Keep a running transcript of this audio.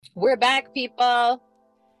We're back, people.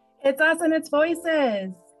 It's us and its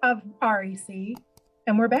voices of REC,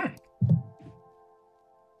 and we're back.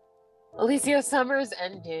 Alicia, summer's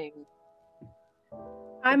ending.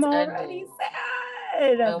 I'm already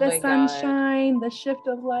sad. Oh The my sunshine, the shift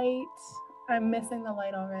of light. I'm missing the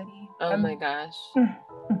light already. Oh my gosh.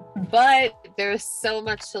 But there's so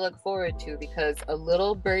much to look forward to because a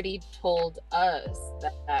little birdie told us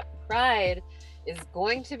that Pride is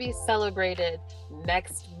going to be celebrated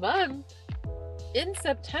next month in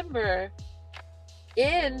September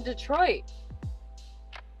in Detroit.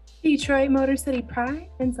 Detroit Motor City Pride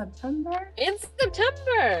in September? In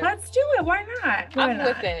September! Let's do it. Why not?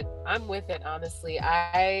 I'm with it, honestly.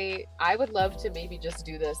 I would love to maybe just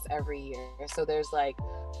do this every year. So there's like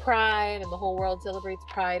Pride and the whole world celebrates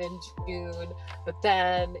Pride in June. But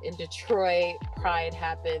then in Detroit, Pride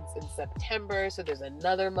happens in September. So there's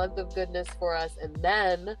another month of goodness for us. And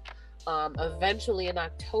then eventually in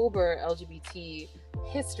October, LGBT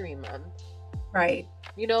History Month. Right.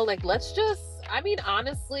 You know, like let's just, I mean,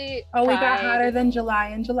 honestly. Oh, we got hotter than July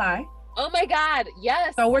in July. Oh my God,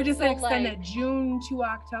 yes. So we're just gonna extend it June to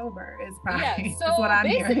October is Pride. Yeah, so is what I'm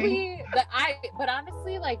basically, hearing. But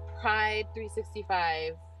honestly, like Pride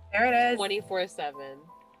 365. There it is. 24/7.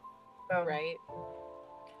 So, right?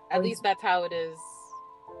 At least that's how it is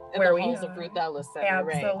in where the halls of Ruth Ellis Center,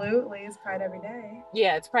 right? Absolutely, it's Pride every day.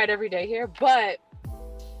 Yeah, it's Pride every day here, but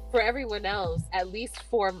for everyone else, at least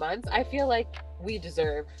 4 months, I feel like we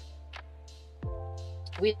deserve.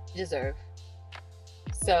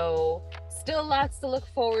 So still lots to look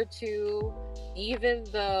forward to, even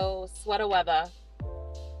though sweater weather,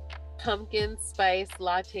 pumpkin spice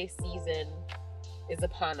latte season is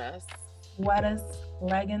upon us. Sweaters,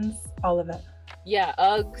 leggings, all of it. Yeah,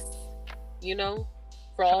 Uggs, you know,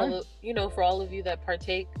 for all of you that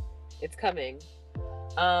partake, it's coming.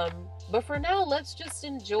 But for now, let's just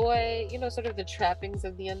enjoy, sort of the trappings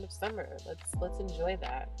of the end of summer. Let's enjoy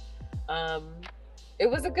that. It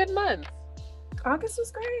was a good month. August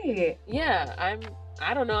was great. Yeah, I'm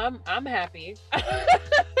happy.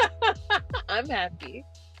 I'm happy.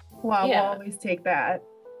 Well, we'll always take that.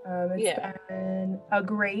 It's been a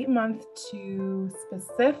great month to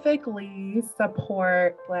specifically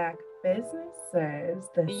support Black businesses.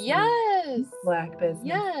 Black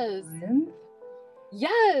Business Month.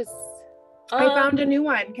 Yes. I found a new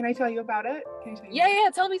one. Can I tell you about it? Yeah.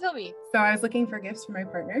 Tell me. So I was looking for gifts for my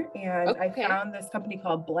partner, and I found this company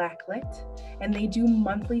called Blacklit, and they do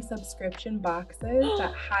monthly subscription boxes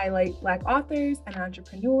that highlight Black authors and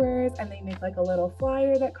entrepreneurs, and they make like a little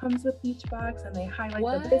flyer that comes with each box, and they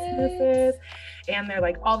highlight the businesses, and they're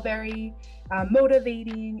like all very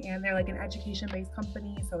motivating, and they're like an education-based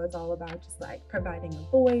company, so it's all about just like providing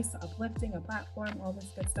a voice, uplifting a platform, all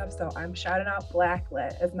this good stuff. So I'm shouting out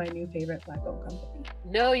Blacklit as my new favorite Black-owned company.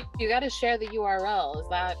 No, you got to share the URL. Is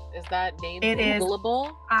that name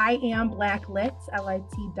Googleable? I am Blacklit,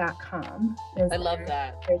 lit.com. I love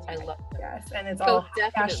that. I love that. Yes, and it's all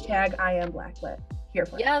hashtag I am Blacklit here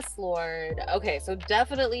for Yes, Lord. Okay, so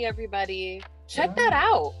definitely everybody check that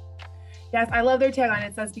out. Yes, I love their tagline.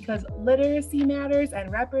 It says, because literacy matters and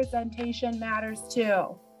representation matters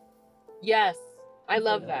too. Yes, I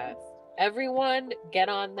love that. Everyone get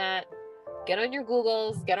on that. Get on your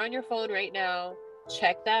Googles, get on your phone right now.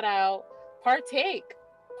 Check that out. Partake.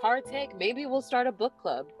 Maybe we'll start a book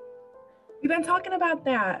club. We've been talking about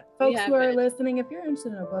that. Folks who are listening, if you're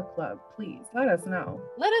interested in a book club, please let us know.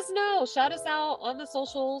 Shout us out on the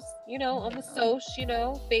socials, on the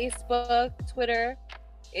Facebook, Twitter,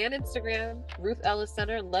 and Instagram, Ruth Ellis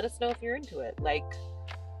Center, and let us know if you're into it. Like,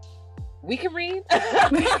 we can read.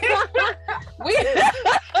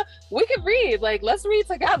 we can read. Like, let's read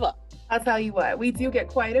together. I'll tell you what, we do get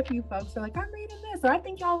quite a few folks who are like, I'm reading this, or I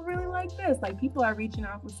think y'all really like this. Like, people are reaching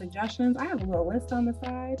out with suggestions. I have a little list on the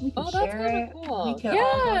side. We can share it. Cool. We can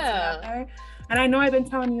all go together. And I know I've been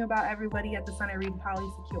telling you about everybody at the center reading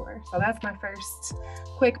Polysecure. So that's my first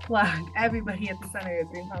quick plug. Everybody at the center is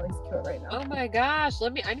reading Polysecure right now. Oh my gosh. I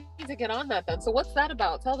need to get on that then. So what's that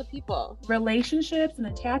about? Tell the people. Relationships and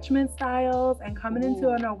attachment styles, and coming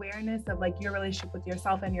into an awareness of like your relationship with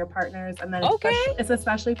yourself and your partners. And then it's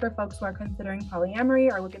especially for folks who are considering polyamory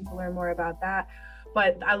or looking to learn more about that.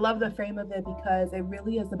 But I love the frame of it because it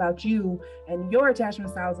really is about you and your attachment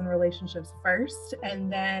styles and relationships first, and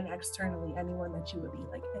then externally anyone that you would be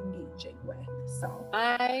like engaging with. So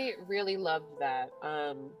I really love that.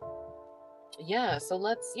 So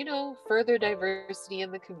let's, further diversity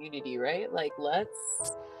in the community, right? Like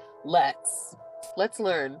let's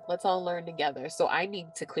learn. Let's all learn together. So I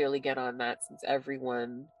need to clearly get on that since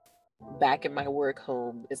everyone back in my work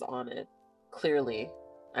home is on it. Clearly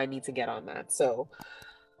I need to get on that. So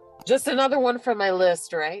Just another one from my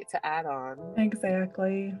list, right? To add on.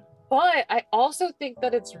 Exactly. But I also think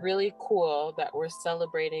that it's really cool that we're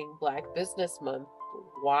celebrating Black Business Month.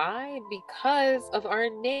 Why? Because of our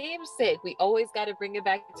namesake. We always got to bring it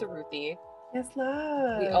back to Ruthie. Yes, We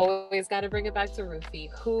love. always got to bring it back to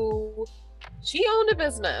Ruthie, who she owned a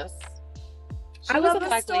business. I love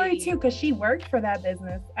the story too, because she worked for that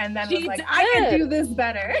business and then was like, I can do this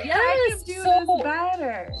better. Yes, I can do this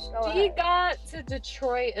better. She got to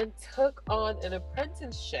Detroit and took on an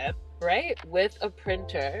apprenticeship, right, with a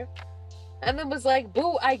printer. And then was like,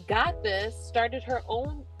 boo, I got this. Started her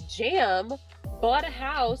own jam, bought a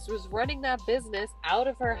house, was running that business out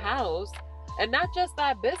of her house. And not just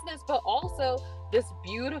that business, but also this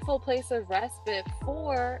beautiful place of respite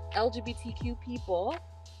for LGBTQ people,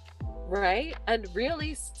 right? And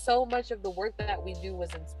really, so much of the work that we do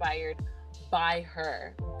was inspired by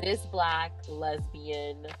her, this Black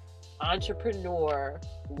lesbian entrepreneur,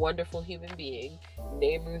 wonderful human being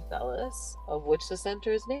named Ruth Ellis, of which the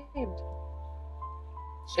center is named.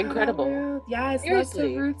 Incredible. Ruth. Yes, seriously.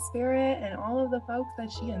 Love to Ruth's spirit and all of the folks that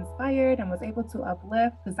she inspired and was able to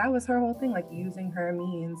uplift, because that was her whole thing, like using her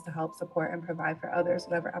means to help support and provide for others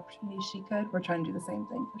whatever opportunities she could. We're trying to do the same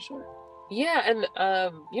thing for sure. Yeah, and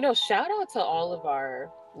shout out to all of our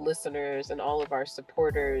listeners and all of our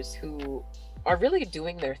supporters who are really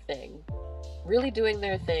doing their thing. Really doing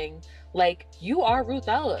their thing. Like, you are Ruth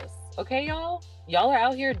Ellis, okay, y'all? Y'all are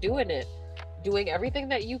out here doing it. Doing everything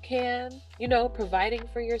that you can, providing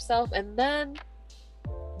for yourself, and then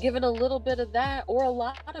giving a little bit of that or a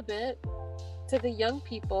lot of it to the young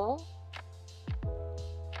people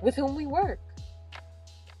with whom we work.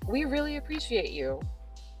 We really appreciate you.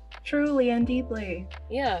 Truly and deeply.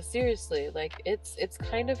 Yeah, seriously. Like, it's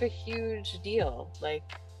kind of a huge deal. Like,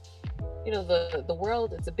 the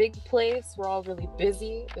world, it's a big place. We're all really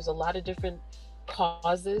busy. There's a lot of different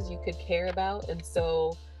causes you could care about. And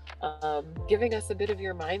so giving us a bit of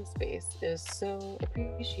your mind space is so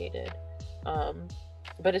appreciated.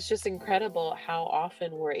 But it's just incredible how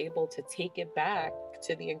often we're able to take it back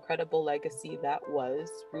to the incredible legacy that was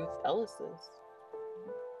Ruth Ellis's.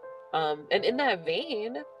 And in that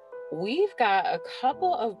vein, we've got a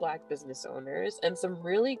couple of Black business owners and some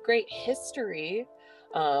really great history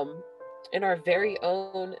in our very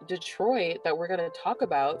own Detroit that we're going to talk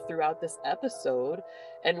about throughout this episode.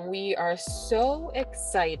 And we are so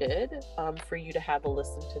excited for you to have a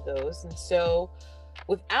listen to those. And so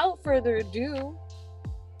without further ado,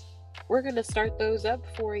 we're going to start those up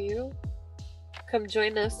for you. Come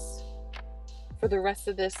join us for the rest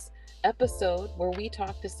of this episode where we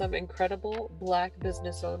talk to some incredible Black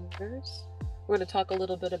business owners. We're going to talk a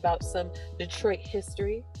little bit about some Detroit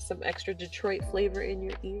history, some extra Detroit flavor in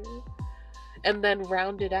your ear, and then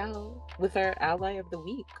round it out with our ally of the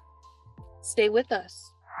week. Stay with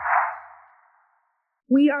us.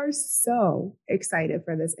 We are so excited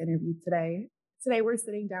for this interview today. Today, we're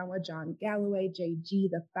sitting down with John Galloway, JG,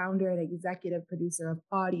 the founder and executive producer of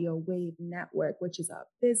Audio Wave Network, which is a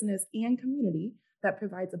business and community that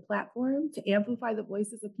provides a platform to amplify the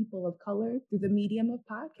voices of people of color through the medium of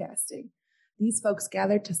podcasting. These folks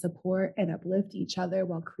gather to support and uplift each other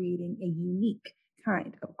while creating a unique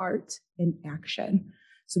kind of art and action.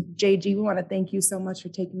 So, JG, we want to thank you so much for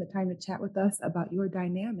taking the time to chat with us about your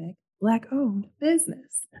dynamic Black-owned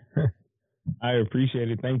business. I appreciate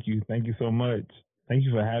it. Thank you. Thank you so much. Thank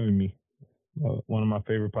you for having me. One of my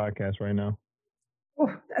favorite podcasts right now.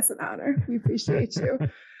 Oh, that's an honor. We appreciate you.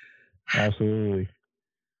 Absolutely.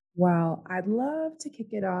 Well, I'd love to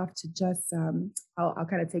kick it off to just, I'll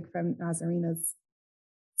kind of take from Nazarina's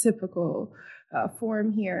typical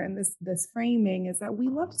form here, and this framing is that we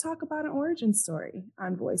love to talk about an origin story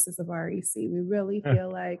on Voices of REC. We really feel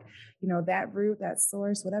like, that root, that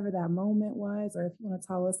source, whatever that moment was, or if you want to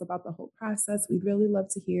tell us about the whole process, we'd really love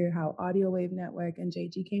to hear how Audio Wave Network and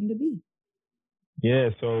JG came to be.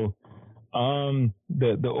 Yeah, so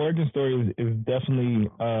the origin story is definitely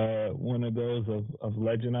one of those of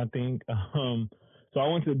legend, I think. So I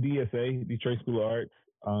went to DSA, Detroit School of Arts.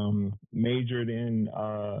 Majored in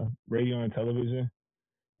radio and television.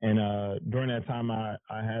 And during that time, I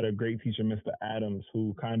had a great teacher, Mr. Adams,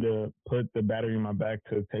 who kind of put the battery in my back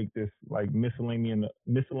to take this like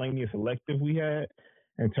miscellaneous elective we had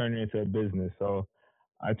and turn it into a business. So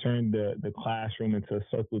I turned the classroom into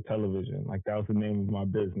Circle Television. Like, that was the name of my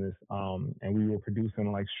business. And we were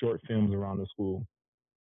producing like short films around the school.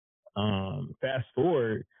 Fast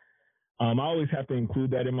forward, I always have to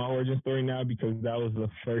include that in my origin story now because that was the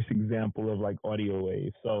first example of like Audio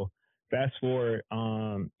Wave. So fast forward,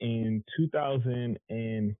 in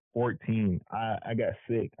 2014, I got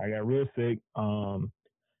sick. I got real sick.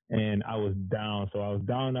 and I was down. So I was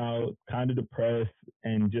down out, kind of depressed,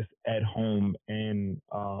 and just at home. And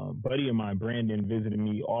buddy of mine, Brandon, visited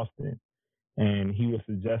me often, and he would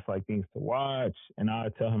suggest like things to watch, and I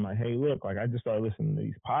would tell him like, hey, look, like I just started listening to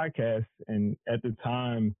these podcasts, and at the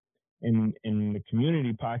time, in the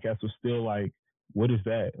community, podcast was still like, what is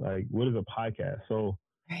that? Like, what is a podcast? So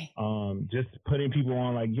Right. just putting people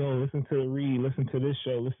on like, yo, listen to Reed, listen to this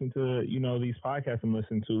show, listen to, these podcasts I'm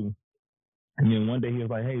listening to. And then one day he was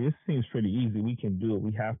like, hey, this seems pretty easy. We can do it.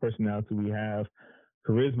 We have personality. We have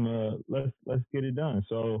charisma. Let's get it done.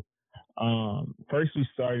 So first we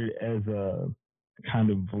started as a kind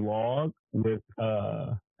of vlog with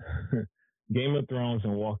Game of Thrones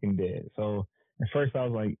and Walking Dead. So at first I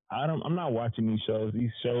was like, I'm not watching these shows.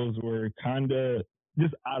 These shows were kind of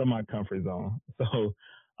just out of my comfort zone. So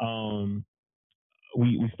um,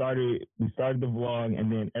 we started the vlog,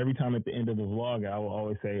 and then every time at the end of the vlog, I will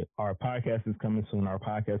always say, our podcast is coming soon. Our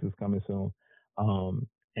podcast is coming soon.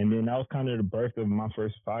 And then that was kind of the birth of my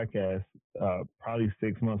first podcast. Probably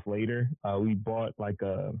 6 months later, we bought like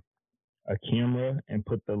a camera and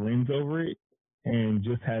put the lens over it, and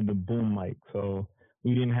just had the boom mic. So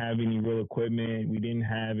we didn't have any real equipment. We didn't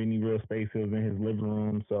have any real space. It was in his living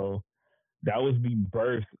room. So that was the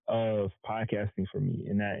birth of podcasting for me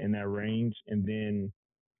in that range. And then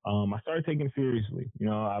I started taking it seriously.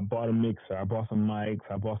 I bought a mixer, I bought some mics,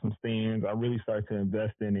 I bought some stands. I really started to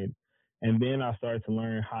invest in it. And then I started to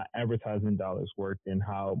learn how advertising dollars worked and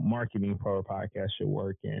how marketing for a podcast should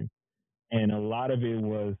work. And a lot of it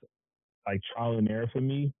was like trial and error for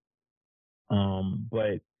me.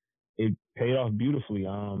 But it paid off beautifully.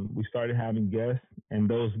 We started having guests, and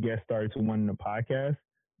those guests started to want the podcast,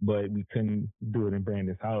 but we couldn't do it in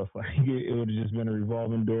Brandon's house. Like it would have just been a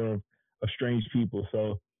revolving door of strange people.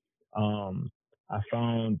 So I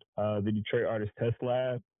found the Detroit Artist Test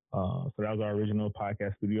Lab. So that was our original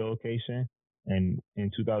podcast studio location. And in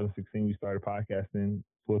 2016, we started podcasting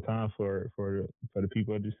full time for the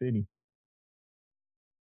people of the city.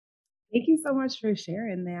 Thank you so much for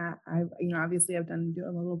sharing that. Obviously I've done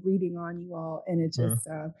a little reading on you all, and it just,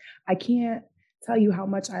 I can't tell you how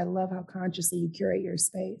much I love how consciously you curate your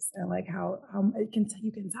space, and like how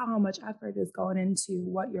you can tell how much effort is going into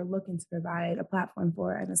what you're looking to provide a platform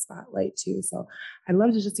for and a spotlight to. So I'd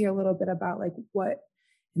love to just hear a little bit about like what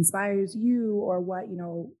inspires you, or what,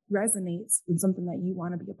 resonates with something that you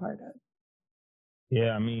want to be a part of.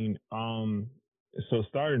 Yeah, I mean, so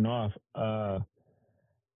starting off,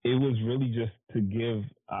 it was really just to give,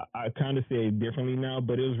 I kind of say it differently now,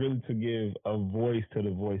 but it was really to give a voice to the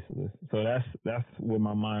voiceless. So that's what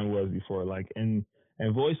my mind was before. Like, and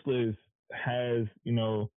voiceless has,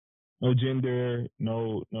 no gender,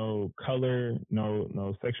 no color,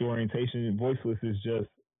 no sexual orientation. Voiceless is just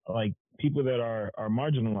like people that are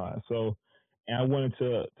marginalized. So, and I wanted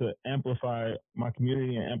to amplify my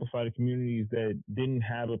community and amplify the communities that didn't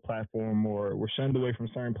have a platform or were shunned away from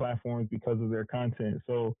certain platforms because of their content.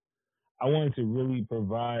 So I wanted to really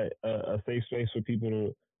provide a safe space for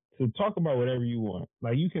people to talk about whatever you want.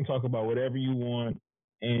 Like you can talk about whatever you want,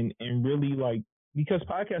 and really, like, because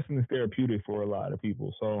podcasting is therapeutic for a lot of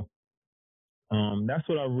people. So that's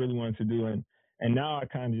what I really wanted to do. And now I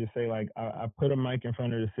kind of just say, like, I put a mic in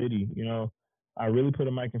front of the city, I really put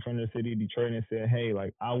a mic in front of the city of Detroit and said, hey,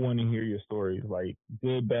 like, I want to hear your stories, like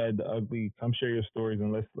good, bad, the ugly. Come share your stories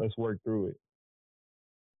and let's work through it.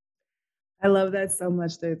 I love that so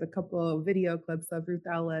much. There's a couple of video clips of Ruth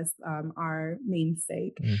Ellis, our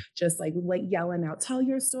namesake, just like yelling out, tell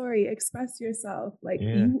your story, express yourself. Like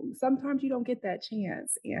sometimes you don't get that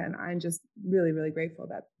chance. And I'm just really, really grateful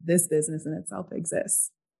that this business in itself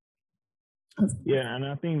exists. Yeah. And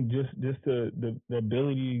I think just the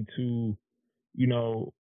ability to,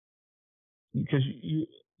 because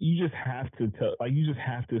you just have to tell, like, you just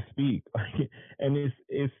have to speak. And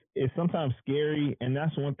it's sometimes scary. And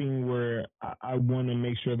that's one thing where I want to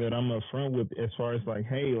make sure that I'm upfront with, as far as like,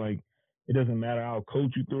 hey, like, it doesn't matter. I'll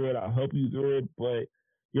coach you through it. I'll help you through it. But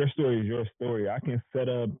your story is your story. I can set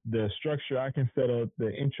up the structure. I can set up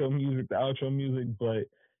the intro music, the outro music, but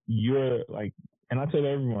you're like, and I tell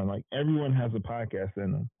everyone, like, everyone has a podcast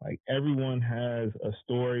in them. Like, everyone has a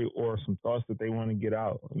story or some thoughts that they want to get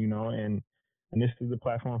out, and this is the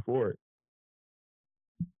platform for it.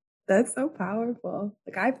 That's so powerful.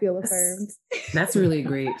 Like, I feel affirmed. That's really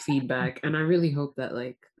great feedback. And I really hope that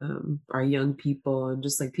like our young people and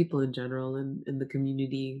just like people in general in the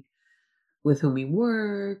community with whom we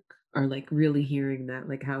work are like really hearing that,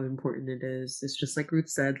 like how important it is. It's just like Ruth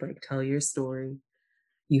said, like, tell your story.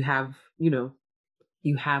 You have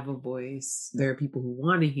a voice. There are people who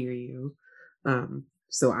want to hear you.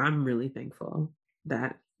 So I'm really thankful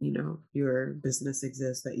that your business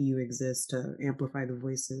exists, that you exist to amplify the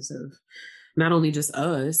voices of not only just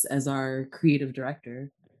us as our creative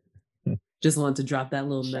director. Just want to drop that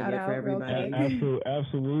little Shout nugget for out real everybody. quick.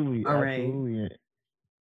 Absolutely. All right. Absolutely.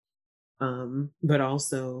 But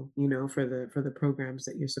also, for the programs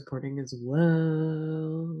that you're supporting as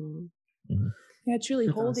well. Mm-hmm. Yeah, truly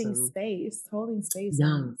That's holding awesome. space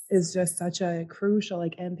Yeah. is just such a crucial,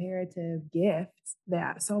 like, imperative gift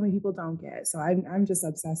that so many people don't get. So I'm just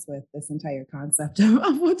obsessed with this entire concept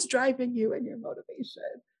of what's driving you and your motivation.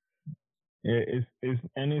 It's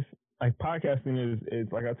like podcasting is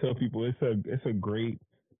like I tell people, it's a great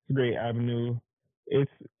avenue.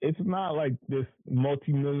 It's not like this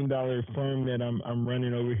multi-million-dollar firm that I'm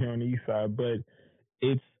running over here on the east side, but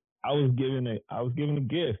it's I was given a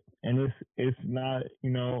gift, and it's not,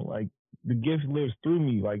 like, the gift lives through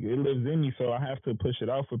me, like it lives in me, so I have to push it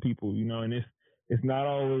out for people, and it's not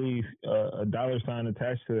always a dollar sign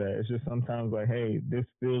attached to that. It's just sometimes like, hey, this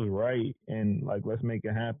feels right, and like, let's make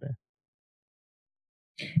it happen.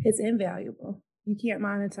 It's invaluable. You can't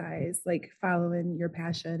monetize like following your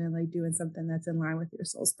passion and like doing something that's in line with your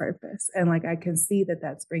soul's purpose. And like I can see that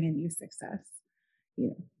that's bringing you success. You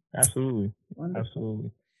know. Absolutely. Wonderful.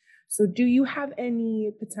 Absolutely. So, do you have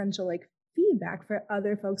any potential like feedback for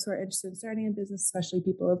other folks who are interested in starting a business, especially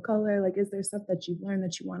people of color? Like, is there stuff that you've learned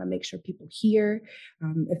that you want to make sure people hear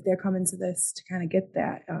if they're coming to this to kind of get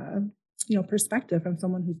that perspective from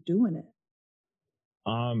someone who's doing it?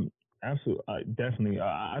 Absolutely, definitely.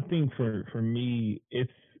 I think for me, it's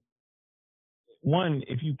one,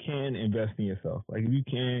 if you can invest in yourself. Like, if you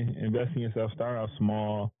can invest in yourself, start out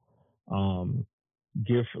small.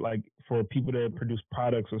 Give, like, for people that produce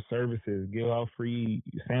products or services, give out free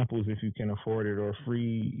samples if you can afford it, or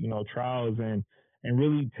free, trials, and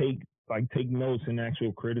really take notes and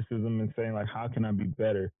actual criticism and saying, like, how can I be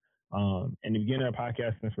better? And the beginning of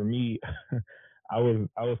podcasting for me, I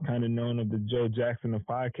was kind of known as the Joe Jackson of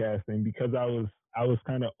podcasting, because I was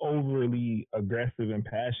kind of overly aggressive and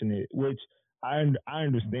passionate, which I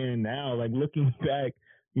understand now. Like, looking back,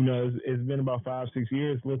 it's been about 5-6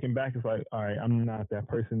 years. Looking back, it's like, all right, I'm not that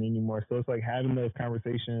person anymore. So it's like having those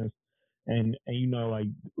conversations, and like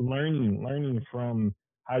learning from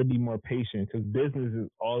how to be more patient, because business is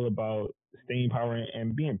all about staying power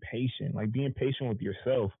and being patient, like being patient with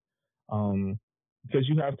yourself. Because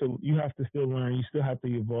you have to still learn, you still have to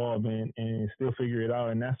evolve, and still figure it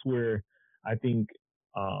out. And that's where I think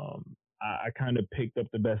I kind of picked up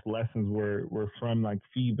the best lessons were from, like,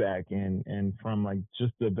 feedback, and from, like,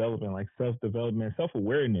 just development, like self-development,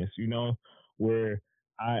 self-awareness, where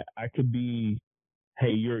I could be,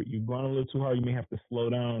 hey, you're going a little too hard, you may have to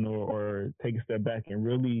slow down, or take a step back and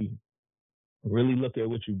really look at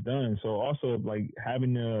what you've done. So also, like,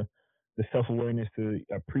 having the self-awareness to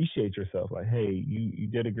appreciate yourself, like, hey, you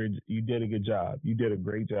did a good job, you did a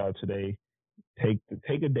great job today. Take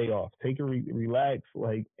a day off, take a relax,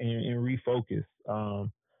 like, and refocus.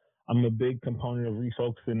 I'm a big component of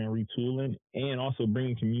refocusing and retooling, and also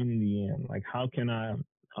bringing community in. Like, how can I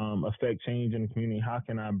affect change in the community? How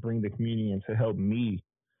can I bring the community in to help me?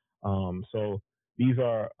 So these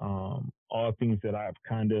are all things that I've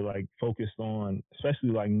kind of, like, focused on,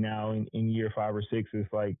 especially like now in year 5 or 6. Is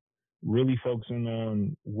like really focusing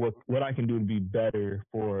on what I can do to be better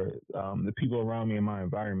for the people around me in my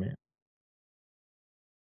environment.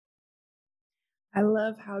 I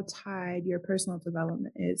love how tied your personal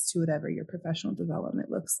development is to whatever your professional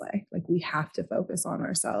development looks like. Like, we have to focus on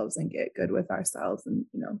ourselves and get good with ourselves, and,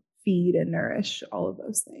 feed and nourish all of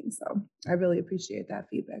those things. So I really appreciate that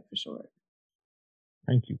feedback for sure.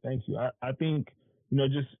 Thank you. Thank you. I think,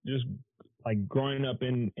 just like growing up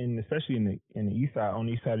in especially in the east side, on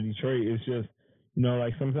the east side of Detroit, it's just,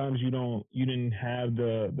 like, sometimes you didn't have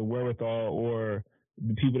the wherewithal, or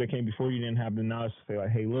the people that came before you didn't have the knowledge to say, like,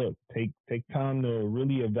 hey, look, take time to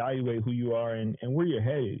really evaluate who you are, and where you're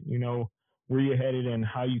headed, where you're headed, and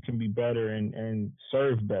how you can be better, and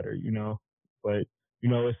serve better, but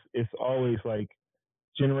it's always like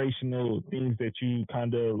generational things that you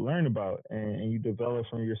kind of learn about, and you develop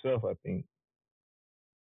from yourself, I think.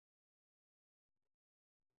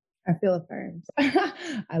 I feel affirmed.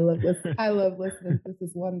 I love listening. This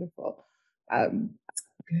is wonderful.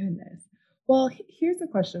 Goodness. Well, here's a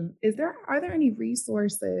question. Are there any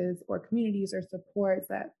resources or communities or supports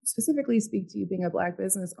that specifically speak to you being a Black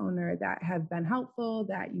business owner that have been helpful,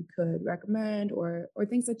 that you could recommend, or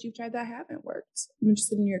things that you've tried that haven't worked? I'm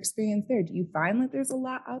interested in your experience there. Do you find that there's a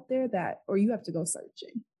lot out there or you have to go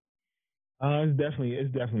searching? It's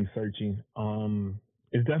definitely searching.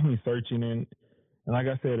 It's definitely searching, and like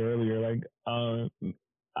I said earlier, like,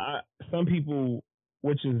 some people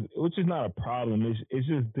which is not a problem. It's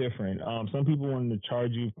just different. Some people want to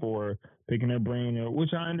charge you for picking their brain, which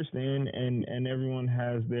I understand, and everyone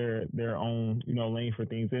has their own lane for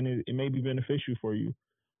things, and it may be beneficial for you.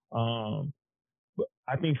 Um, but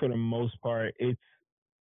I think for the most part,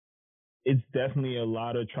 it's definitely a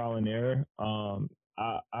lot of trial and error.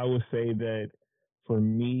 I would say that for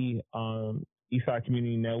me, Eastside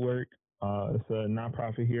Community Network, it's a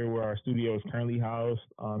nonprofit here where our studio is currently housed,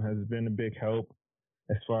 has been a big help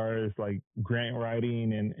as far as like grant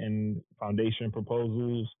writing and foundation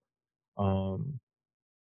proposals. Um,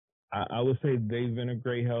 I would say they've been a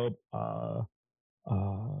great help. Uh,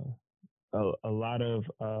 a lot of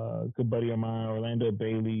good buddy of mine, Orlando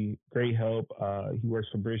Bailey, great help. He works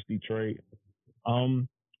for Bridge Detroit. Um,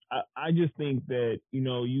 I just think that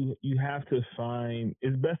you have to find,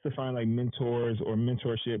 it's best to find like mentors or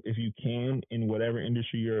mentorship if you can in whatever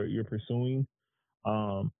industry you're pursuing.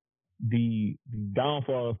 Um, the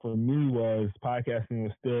downfall for me was podcasting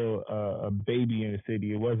was still a baby in the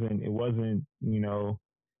city. It wasn't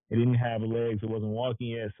it didn't have legs. It wasn't walking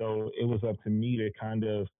yet. So it was up to me to kind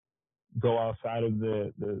of go outside of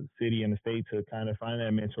the city and the state to kind of find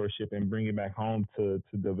that mentorship and bring it back home to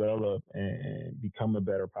develop and become a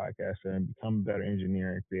better podcaster and become a better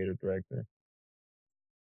engineer and creative director.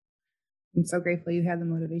 I'm so grateful you had the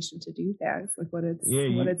motivation to do that. It's like what it's you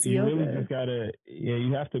yielded. Really just gotta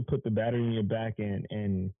you have to put the battery in your back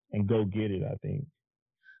and go get it, I think.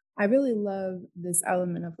 I really love this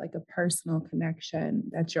element of like a personal connection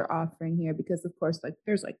that you're offering here because of course like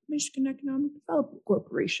there's like Michigan Economic Development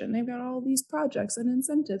Corporation. They've got all these projects and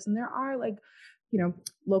incentives and there are like,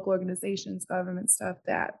 local organizations, government stuff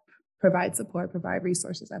that provide support, provide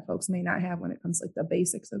resources that folks may not have when it comes to like the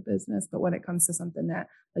basics of business. But when it comes to something that,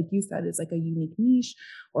 like you said, is like a unique niche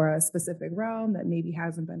or a specific realm that maybe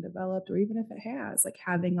hasn't been developed, or even if it has, like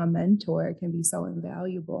having a mentor can be so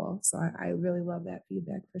invaluable. So I really love that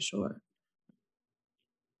feedback for sure.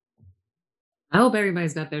 I hope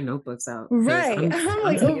everybody's got their notebooks out. Right. I'm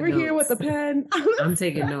like over here with the pen. I'm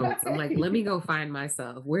taking notes. I'm like, let me go find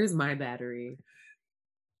myself. Where's my battery?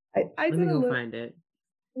 Let me go find it.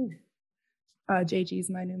 JG's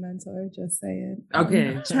my new mentor, just saying.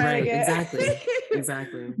 Okay, right,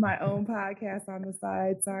 exactly. My own podcast on the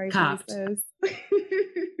side. Sorry, Voices.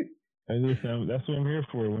 That's what I'm here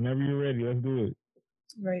for. Whenever you're ready, let's do it.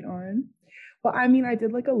 Right on. Well, I mean, I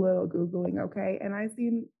did like a little Googling, okay? And I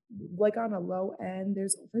seen like on a low end,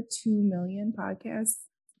 there's over 2 million podcasts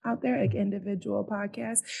out there, like individual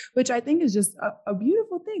podcasts, which I think is just a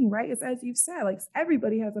beautiful thing, right? It's as you've said, like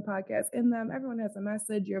everybody has a podcast in them. Everyone has a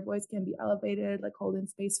message. Your voice can be elevated, like holding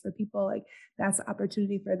space for people. Like that's an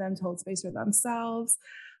opportunity for them to hold space for themselves.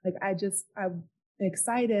 Like I'm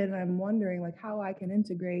excited and I'm wondering like how I can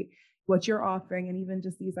integrate what you're offering and even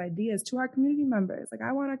just these ideas to our community members. Like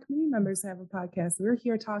I want our community members to have a podcast. We're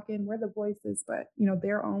here talking, we're the voices, but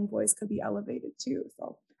their own voice could be elevated too.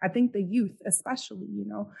 So I think the youth, especially,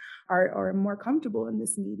 are more comfortable in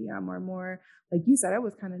this medium or more, like you said, it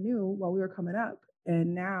was kind of new while we were coming up.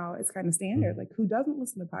 And now it's kind of standard. Like who doesn't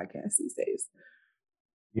listen to podcasts these days?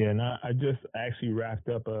 Yeah, and I just actually wrapped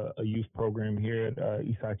up a youth program here at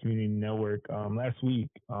Eastside Community Network last week,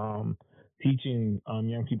 teaching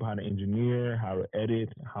young people how to engineer, how to edit,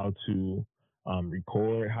 how to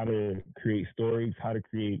record, how to create stories, how to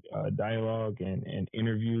create dialogue and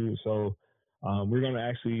interview. So we're going to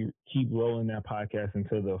actually keep rolling that podcast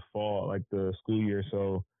until the fall, like the school year.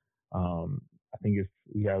 So I think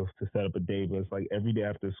we have to set up a day, but it's like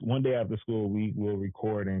one day after school, we will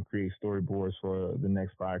record and create storyboards for the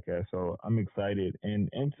next podcast. So I'm excited and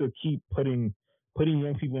to keep putting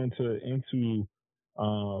young people into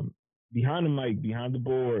behind the mic, behind the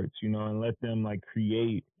boards, and let them like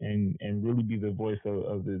create and really be the voice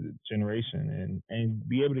of the generation and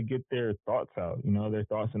be able to get their thoughts out, their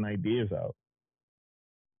thoughts and ideas out.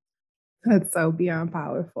 That's so beyond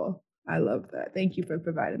powerful. I love that. Thank you for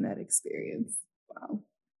providing that experience. Wow.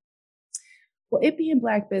 Well, it being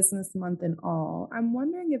Black Business Month and all, I'm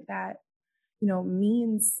wondering if that,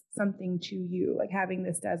 means something to you, like having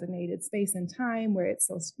this designated space and time where it's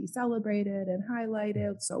supposed to be celebrated and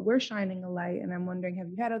highlighted. So we're shining a light. And I'm wondering, have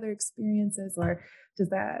you had other experiences or does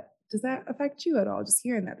that affect you at all? Just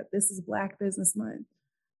hearing that this is Black Business Month.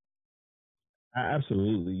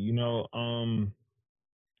 Absolutely.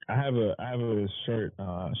 I have a shirt,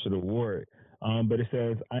 I should have wore it. But it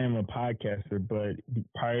says I am a podcaster, but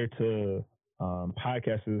prior to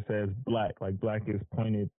podcaster it says Black, like Black is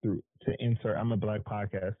pointed through to insert. I'm a Black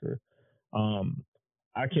podcaster.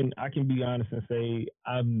 I can be honest and say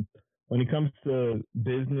when it comes to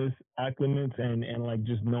business acclimates and like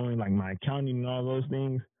just knowing like my accounting and all those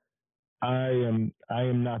things, I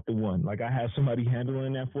am not the one. Like, I have somebody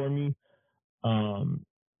handling that for me.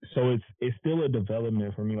 So it's still a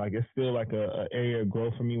development for me. Like, it's still like a area of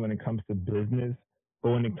growth for me when it comes to business.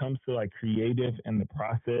 But when it comes to like creative and the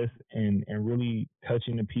process and really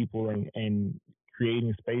touching the people and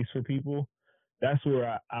creating space for people, that's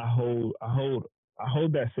where I hold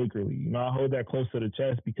that sacredly. I hold that close to the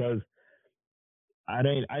chest because I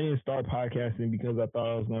didn't start podcasting because I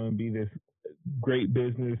thought I was going to be this great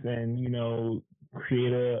business and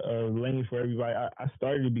create a lane for everybody. I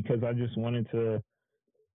started it because I just wanted to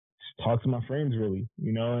talk to my friends, really,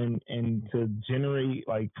 and to generate,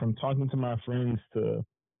 like, from talking to my friends to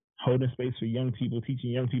holding space for young people,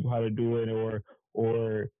 teaching young people how to do it,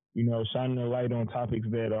 or shining a light on topics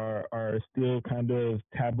that are still kind of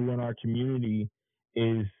taboo in our community.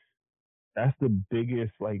 Is That's the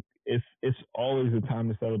biggest, like, it's always a time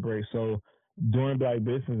to celebrate. So during Black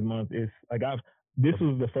Business Month, it's like this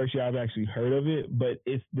was the first year I've actually heard of it, but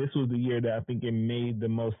this was the year that I think it made the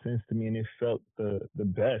most sense to me, and it felt the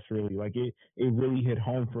best, really. Like, it really hit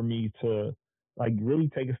home for me to, like, really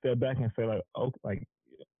take a step back and say, like, oh, like,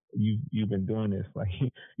 you've been doing this, like,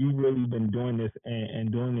 you've really been doing this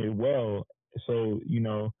and doing it well. So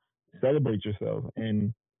celebrate yourself.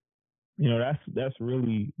 And that's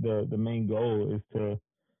really the main goal, is to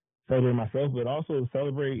celebrate myself, but also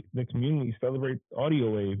celebrate the community, celebrate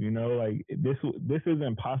Audio Wave. Like, this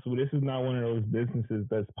isn't possible. This is not one of those businesses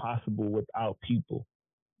that's possible without people.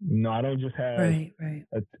 I don't just have right.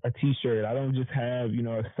 a T-shirt. I don't just have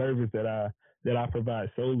a service that I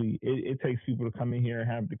provide solely. It takes people to come in here and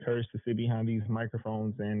have the courage to sit behind these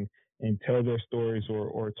microphones and tell their stories,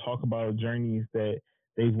 or talk about journeys that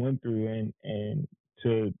they've went through, and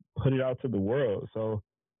to put it out to the world. So,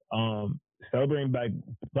 celebrating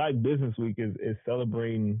Black Business Week is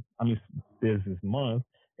celebrating. I mean, Business Month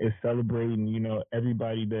is celebrating.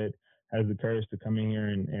 Everybody that has the courage to come in here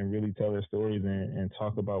and really tell their stories and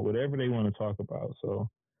talk about whatever they want to talk about. So,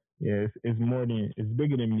 yeah, it's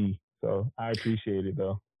bigger than me. So I appreciate it,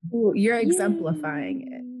 though. Ooh, you're exemplifying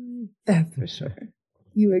it. That's for sure.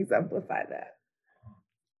 You exemplify that.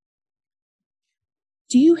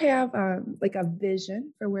 Do you have like a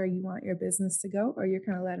vision for where you want your business to go, or you're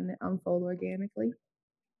kind of letting it unfold organically?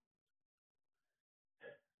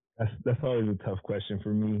 That's always a tough question for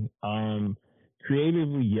me.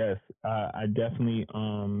 Creatively, yes, I definitely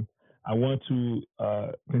I want to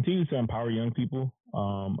continue to empower young people.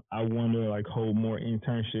 I want to, like, hold more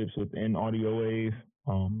internships within Audio Wave.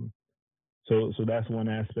 So that's one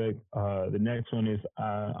aspect. The next one is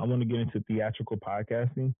I want to get into theatrical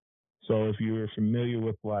podcasting. So if you're familiar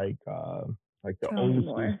with like the Tell me old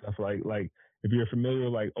school more. stuff, like if you're familiar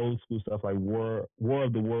with like old school stuff like War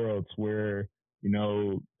of the Worlds, where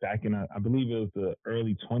back in I believe it was the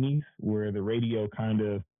early 20s, where the radio kind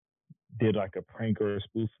of did like a prank or a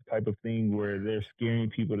spoof type of thing, where they're scaring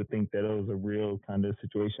people to think that it was a real kind of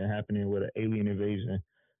situation happening with an alien invasion.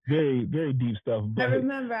 Very, very deep stuff. I But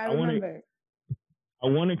remember. I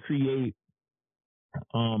want to create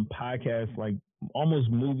podcasts, like almost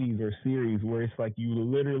movies or series, where it's like you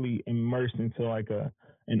literally immersed into like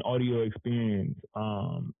an audio experience.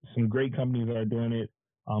 Some great companies are doing it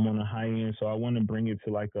on a high end, so I want to bring it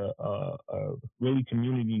to like a really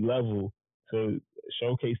community level to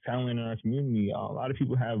showcase talent in our community. A lot of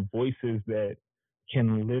people have voices that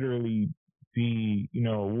can literally be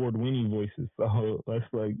award-winning voices. So let's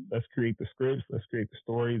create the scripts, let's create the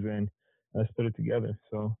stories, and let's put it together.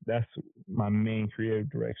 So that's my main creative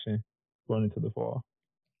direction going into the fall.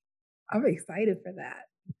 I'm excited for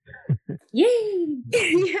that. Yay!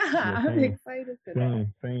 Yeah, I'm excited for that.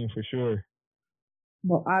 Same, for sure.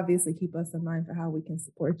 Well, obviously, keep us in mind for how we can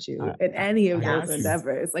support you in any of those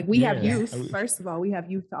endeavors. Like, we have youth. First of all, we have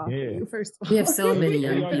youth to offer you. First of all, we have so many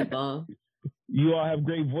young people. You all have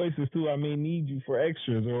great voices too. I may need you for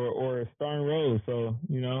extras or starring roles. So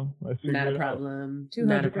let's figure Not it a problem.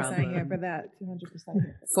 200% here for that.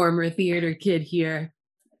 200%. Former theater kid here.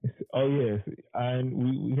 Oh yes, and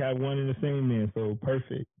we have one in the same man. So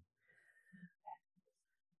perfect.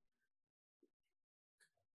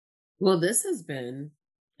 Well, this has been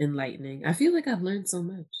enlightening. I feel like I've learned so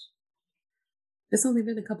much. It's only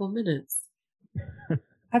been a couple minutes.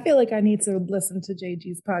 I feel like I need to listen to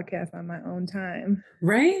JG's podcast on my own time.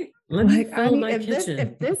 Right?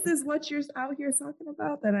 If this is what you're out here talking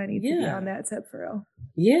about, then I need to be on that tip for real.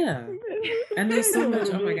 Yeah. And there's so much.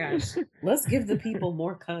 Oh my gosh. Let's give the people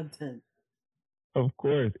more content. Of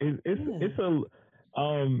course. It's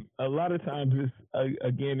a lot of times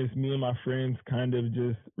it's me and my friends kind of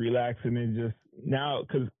just relaxing and just now,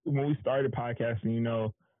 because when we started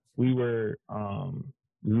podcasting, we were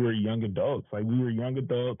young adults. Like, we were young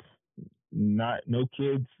adults no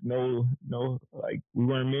kids, no, like we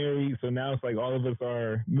weren't married. So now it's like all of us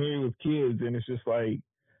are married with kids, and it's just like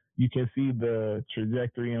you can see the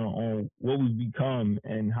trajectory on what we've become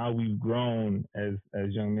and how we've grown as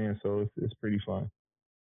young men. So it's pretty fun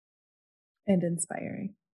and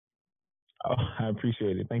inspiring. Oh, I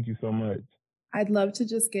appreciate it. Thank you so much. I'd love to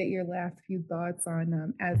just get your last few thoughts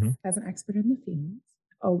on as an expert in the field.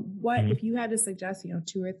 Oh, what if you had to suggest,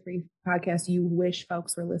 2 or 3 podcasts you wish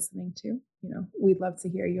folks were listening to? We'd love to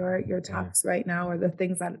hear your tops right now, or the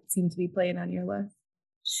things that seem to be playing on your list.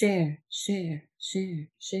 Share.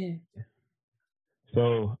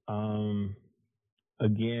 So,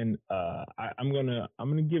 again, I'm gonna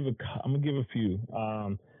give a few.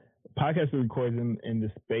 Podcast we record in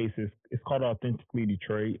the space is called Authentically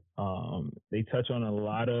Detroit. They touch on a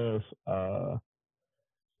lot of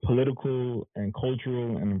political and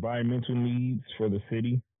cultural and environmental needs for the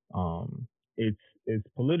city. It's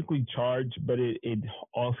politically charged, but it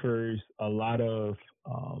offers a lot of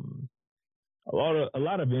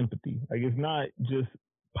empathy. Like, it's not just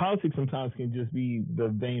politics. Sometimes can just be the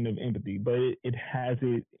vein of empathy, but it has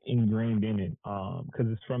it ingrained in it because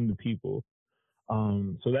it's from the people.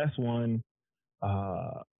 So that's one.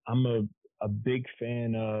 I'm a big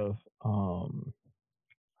fan of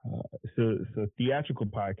it's a theatrical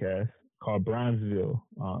podcast called Bronzeville,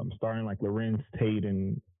 starring like Lorenz Tate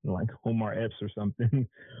and like Omar Epps or something.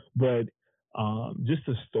 But just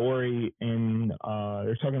a story, and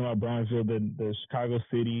they're talking about Bronzeville, the Chicago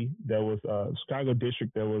city that was Chicago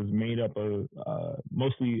district that was made up of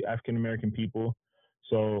mostly African American people.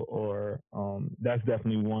 So, that's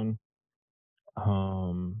definitely one.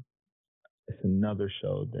 It's another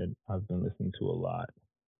show that I've been listening to a lot.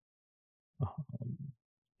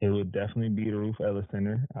 It would definitely be the Ruth Ellis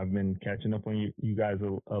Center. I've been catching up on you guys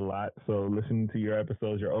a lot. So listening to your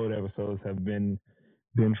episodes, your old episodes have been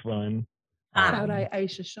fun. Shout out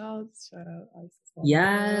Aisha Schultz. Shout out Aisha.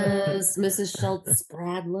 Yes, Mrs. Schultz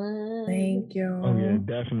Spradlin. Thank you. Oh yeah,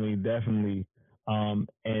 definitely.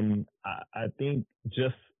 And I think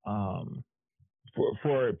just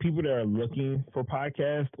for people that are looking for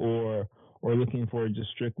podcasts or looking for just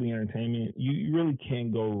strictly entertainment, you really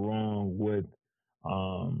can't go wrong with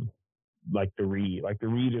like The Read. Like The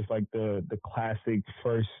Read is like the classic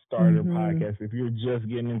first starter podcast. If you're just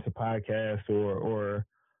getting into podcasts or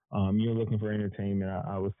you're looking for entertainment,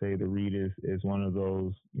 I would say The Read is one of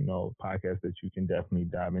those, podcasts that you can definitely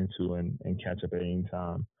dive into and catch up at any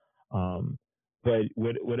time. But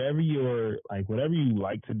whatever you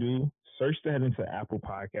like to do, search that into Apple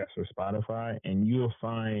Podcasts or Spotify, and you'll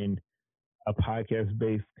find a podcast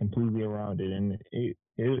based completely around it, and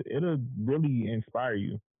it'll really inspire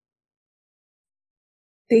you.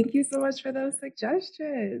 Thank you so much for those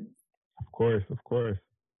suggestions. Of course.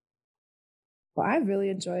 Well, I've really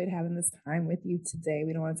enjoyed having this time with you today.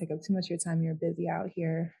 We don't want to take up too much of your time. You're busy out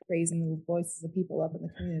here raising the voices of people up in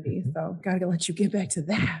the community. So gotta let you get back to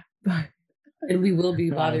that. But and we will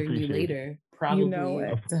be bothering you later, probably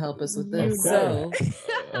to help us with this. So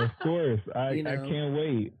of course. I can't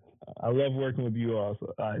wait. I love working with you all.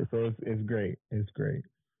 So it's great. It's great.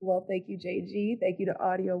 Well, thank you, JG. Thank you to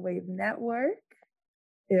Audio Wave Network.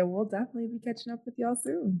 And we'll definitely be catching up with y'all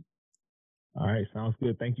soon. All right. Sounds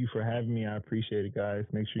good. Thank you for having me. I appreciate it, guys.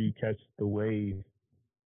 Make sure you catch the wave.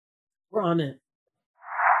 We're on it.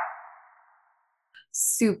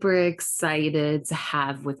 Super excited to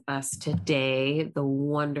have with us today the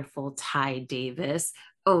wonderful Ty Davis,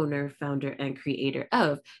 owner, founder, and creator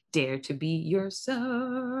of Dare to Be Yourself.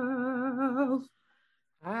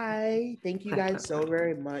 Hi, thank you guys so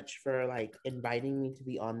very much for inviting me to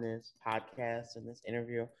be on this podcast and this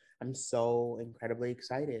interview. I'm so incredibly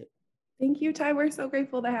excited. Thank you, Ty. We're so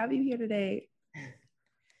grateful to have you here today.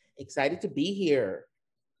 Excited to be here.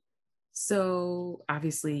 So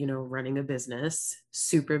obviously, running a business,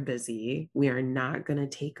 super busy. We are not going to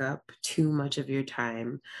take up too much of your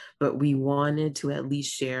time, but we wanted to at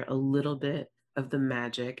least share a little bit of the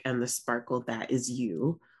magic and the sparkle that is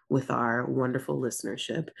you with our wonderful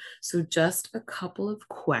listenership. So just a couple of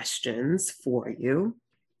questions for you.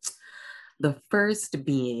 The first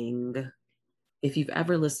being, if you've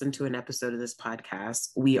ever listened to an episode of this podcast,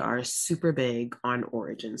 we are super big on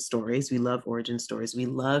origin stories. We love origin stories. We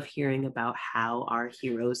love hearing about how our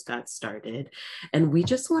heroes got started. And we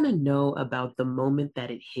just want to know about the moment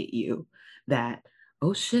that it hit you that,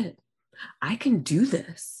 oh shit, I can do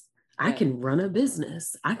this. Yeah. I can run a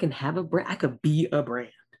business. I can have a brand. I could be a brand.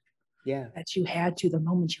 Yeah. That you had to, the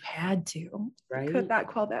moment you had to. Right. You could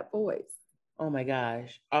not call that voice. Oh my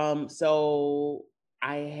gosh. So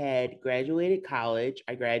I had graduated college.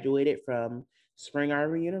 I graduated from Spring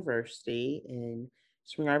Arbor University in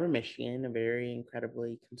Spring Arbor, Michigan, a very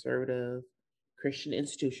incredibly conservative Christian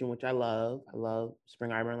institution, which I love. I love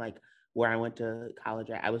Spring Arbor, like where I went to college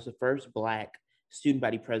at. I was the first Black student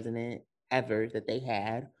body president ever that they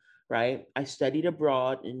had, right? I studied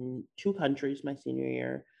abroad in 2 countries my senior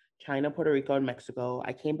year, China, Puerto Rico, and Mexico.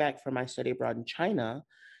 I came back from my study abroad in China.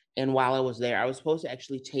 And while I was there, I was supposed to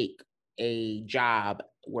actually take a job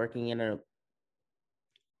working in an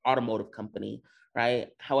automotive company, right?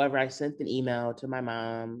 However, I sent an email to my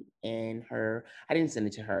mom and her. I didn't send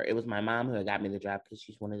it to her. It was my mom who had got me the job because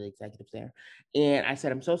she's one of the executives there. And I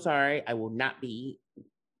said, I'm so sorry. I will not be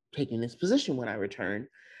taking this position when I return.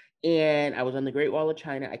 And I was on the Great Wall of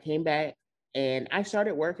China. I came back and I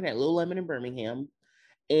started working at Lululemon in Birmingham.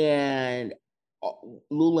 And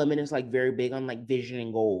Lululemon is like very big on like vision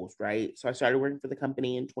and goals, right? So I started working for the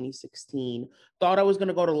company in 2016. Thought I was going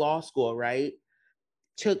to go to law school, right?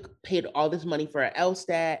 Paid all this money for an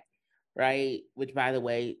LSAT, right? Which, by the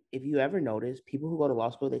way, if you ever notice, people who go to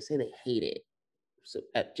law school, they say they hate it. So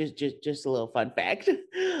just a little fun fact.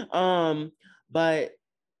 But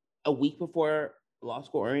a week before law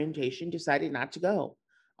school orientation, decided not to go.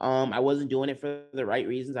 I wasn't doing it for the right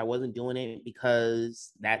reasons. I wasn't doing it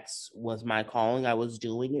because was my calling. I was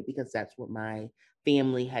doing it because that's what my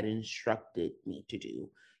family had instructed me to do.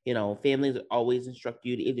 You know, families always instruct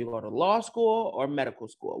you to either go to law school or medical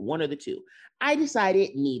school, one of the two. I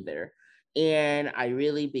decided neither. And I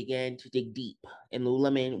really began to dig deep. And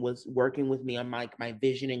Lululemon was working with me on my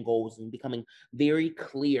vision and goals and becoming very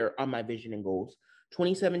clear on my vision and goals.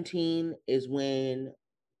 2017 is when,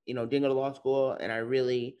 didn't go to law school, and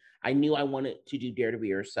I knew I wanted to do Dare to Be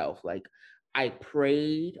Yourself. Like, I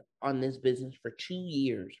prayed on this business for 2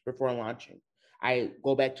 years before launching. I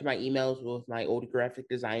go back to my emails with my old graphic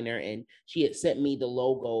designer, and she had sent me the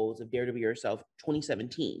logos of Dare to Be Yourself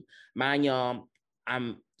 2017. Mind y'all,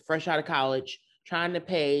 I'm fresh out of college, trying to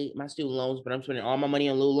pay my student loans, but I'm spending all my money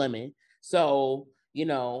on Lululemon. So,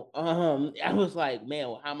 I was like, man,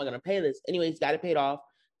 well, how am I going to pay this? Anyways, got it paid off.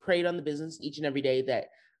 Prayed on the business each and every day that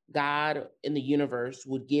God in the universe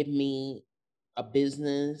would give me a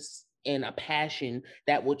business and a passion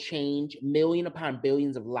that would change million upon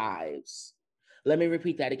billions of lives. Let me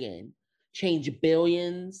repeat that again. Change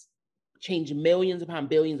millions upon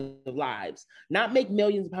billions of lives. Not make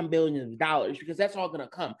millions upon billions of dollars, because that's all going to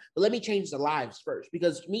come. But let me change the lives first,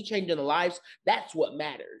 because me changing the lives, that's what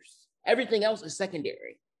matters. Everything else is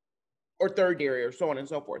secondary or thirdary or so on and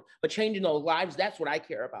so forth. But changing those lives, that's what I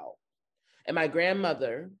care about. And my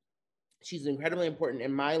grandmother, she's incredibly important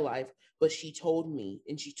in my life, but she told me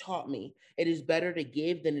and she taught me it is better to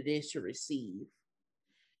give than it is to receive.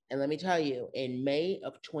 And let me tell you, in May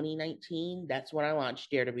of 2019, that's when I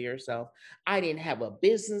launched Dare to Be Yourself. I didn't have a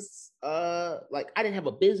business, I didn't have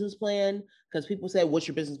a business plan, because people say, what's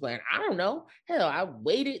your business plan? I don't know. Hell, I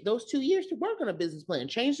waited those 2 years to work on a business plan,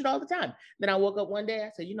 changed it all the time. Then I woke up one day,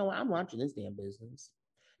 I said, you know what? I'm launching this damn business.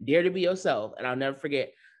 Dare to Be Yourself. And I'll never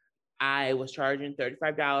forget, I was charging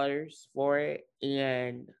 $35 for it,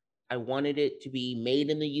 and I wanted it to be made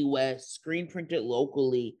in the US, screen printed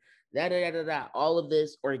locally, all of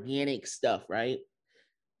this organic stuff, right?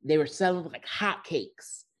 They were selling like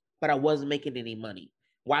hotcakes, but I wasn't making any money.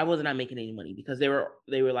 Why wasn't I making any money? Because they were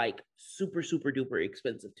like super, super duper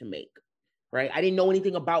expensive to make, right? I didn't know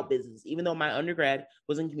anything about business. Even though my undergrad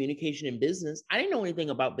was in communication and business, I didn't know anything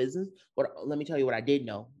about business. But let me tell you what I did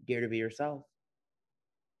know: Dare to Be Yourself.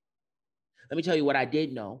 Let me tell you what I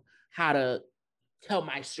did know: how to tell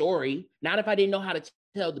my story. Not if I didn't know how to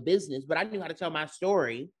tell the business, but I knew how to tell my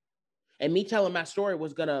story. And me telling my story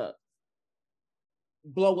was going to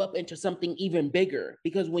blow up into something even bigger,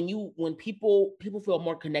 because when people feel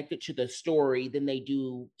more connected to the story than they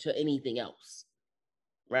do to anything else,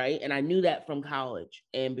 right? And I knew that from college.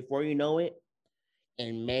 And before you know it,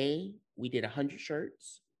 in May, we did 100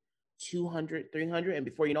 shirts, 200, 300. And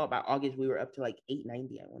before you know it, by August, we were up to like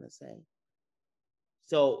 890, I want to say.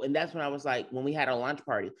 So, and that's when I was like, when we had our launch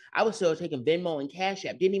party, I was still taking Venmo and Cash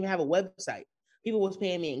App, didn't even have a website. People was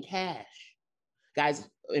paying me in cash. Guys,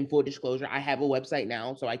 in full disclosure, I have a website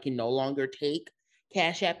now, so I can no longer take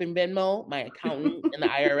Cash App and Venmo. My accountant and the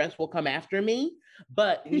IRS will come after me,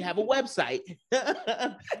 but we have a website.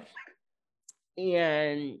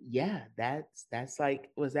 And yeah, that's like,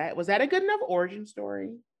 was that a good enough origin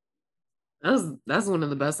story? That's one of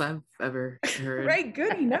the best I've ever heard. Right,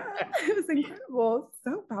 good enough. It was incredible,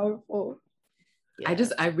 so powerful. Yeah.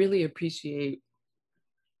 I really appreciate,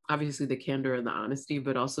 obviously, the candor and the honesty,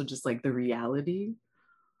 but also just like the reality.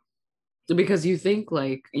 Because you think,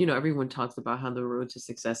 like, everyone talks about how the road to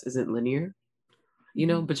success isn't linear,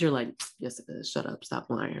 but you're like, yes, it is. Shut up, stop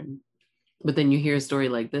lying. But then you hear a story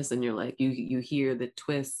like this and you're like, you hear the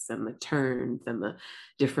twists and the turns and the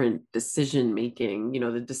different decision making,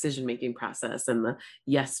 the decision making process and the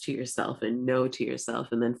yes to yourself and no to yourself.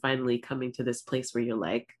 And then finally coming to this place where you're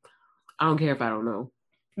like, I don't care if I don't know.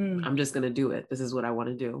 I'm just going to do it. This is what I want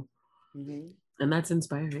to do. And that's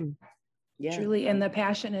inspiring. Yeah. Truly. And the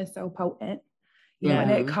passion is so potent.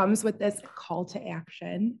 And it comes with this call to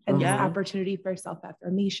action and this opportunity for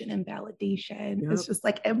self-affirmation and validation. It's just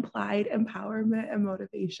like implied empowerment and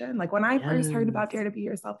motivation. Like when I first heard about Dare to Be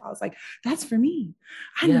Yourself, I was like, that's for me.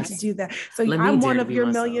 I need to do that. So I'm one of your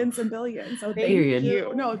millions and billions. So thank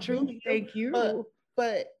you. No, truly, thank you.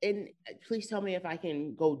 But and please tell me if I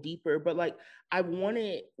can go deeper, but like I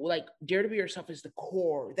wanted, like, Dare to Be Yourself is the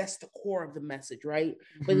core. That's the core of the message, right?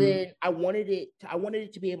 But then I wanted it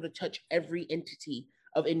to be able to touch every entity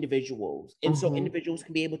of individuals, and so individuals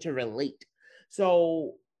can be able to relate.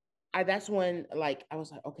 So that's when, like, I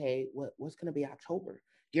was like, okay, what's gonna be October?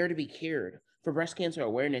 Dare to Be Cured for breast cancer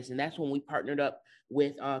awareness, and that's when we partnered up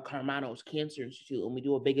with Carmano's Cancer Institute, and we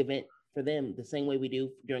do a big event for them the same way we do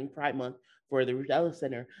during Pride Month for the Ruth Ellis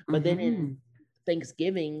Center. But then in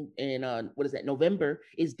Thanksgiving in November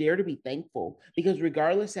is Dare to Be Thankful, because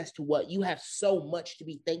regardless as to what, you have so much to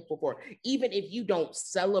be thankful for. Even if you don't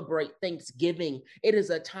celebrate Thanksgiving, it is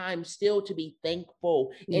a time still to be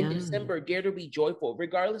thankful. In December, Dare to Be Joyful,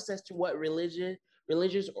 regardless as to what religious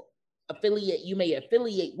affiliate you may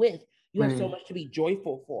affiliate with. You have so much to be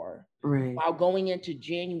joyful for. While going into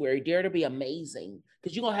January, Dare to Be Amazing,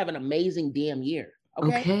 because you're gonna have an amazing damn year.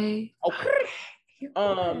 Okay.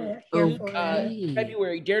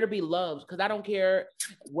 February, Dare to Be Loved, because I don't care,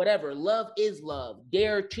 whatever. Love is love.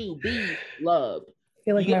 Dare to be loved. I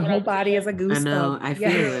feel like my whole body is a goosebump. I know. I feel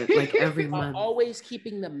it like every month. Always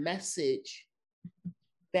keeping the message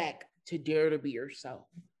back to Dare to Be Yourself,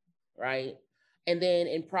 right? And then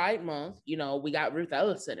in Pride Month, we got Ruth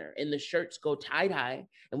Ellis Center, and the shirts go tie-dye,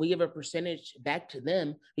 and we give a percentage back to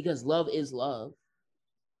them because love is love,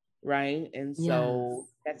 right? And so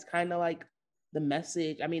that's kind of like the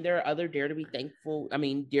message. I mean, there are other Dare to Be Thankful,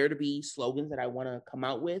 Dare to Be slogans that I want to come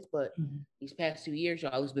out with, but these past 2 years,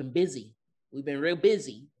 y'all, it's been busy. We've been real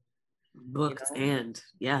busy. Booked and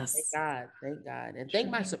yes. Thank God. And thank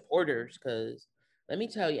my supporters, because let me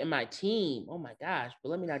tell you, and my team, oh my gosh, but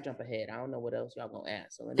let me not jump ahead. I don't know what else y'all gonna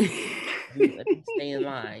ask. So let me stay in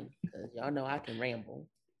line, because y'all know I can ramble.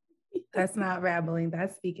 That's not rambling.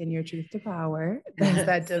 That's speaking your truth to power. That's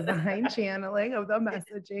that divine channeling of the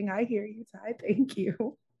messaging. I hear you, Ty. Thank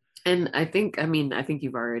you. And I think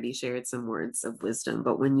you've already shared some words of wisdom,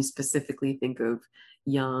 but when you specifically think of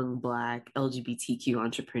young Black LGBTQ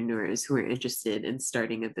entrepreneurs who are interested in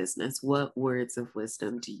starting a business, what words of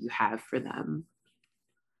wisdom do you have for them?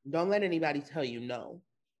 Don't let anybody tell you no.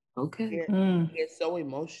 Okay. It's so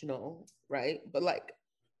emotional, right? But like,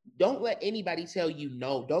 don't let anybody tell you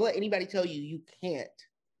no. Don't let anybody tell you you can't.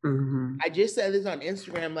 I just said this on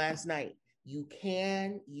Instagram last night. You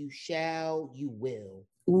can, you shall, you will.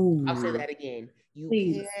 I'll say that again.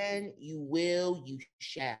 You can, you will, you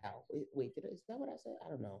shall. Wait, is that what I said? I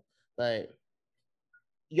don't know. But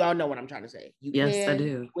y'all know what I'm trying to say. You can, I do.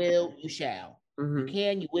 You will, you shall. You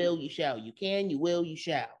can, you will, you shall. You can, you will, you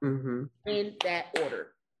shall. In that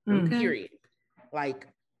order. Period. Like,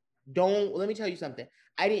 let me tell you something.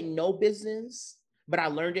 I didn't know business, but I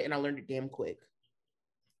learned it, and I learned it damn quick.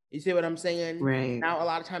 You see what I'm saying? Right. Now, a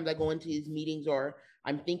lot of times I go into these meetings, or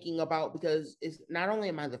I'm thinking about, because it's not only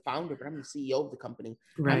am I the founder, but I'm the CEO of the company.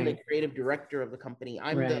 Right. I'm the creative director of the company.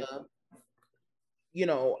 I'm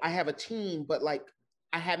I have a team, but like,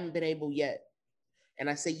 I haven't been able yet. And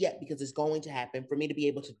I say yet because it's going to happen for me to be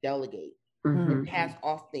able to delegate and pass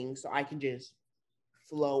off things so I can just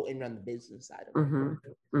flow and run the business side of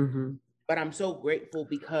it. But I'm so grateful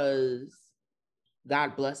because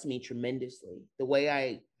God blessed me tremendously. The way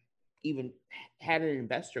I even had an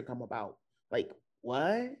investor come about, like,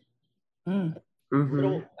 what?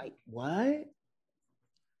 Like, what?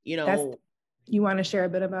 You want to share a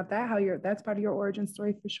bit about that? That's part of your origin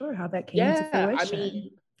story for sure. How that came to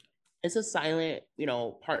fruition. It's a silent,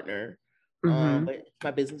 partner, but it's my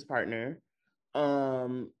business partner,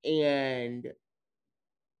 and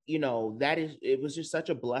it was just such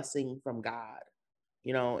a blessing from God,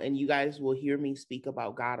 and you guys will hear me speak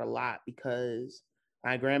about God a lot because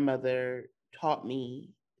my grandmother taught me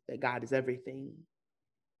that God is everything,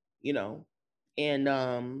 and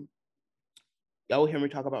y'all will hear me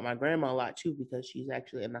talk about my grandma a lot too, because she's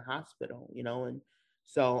actually in the hospital, and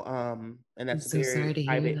so, and that's a very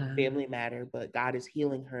private family matter, but God is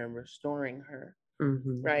healing her and restoring her.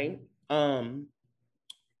 Right. Sorry.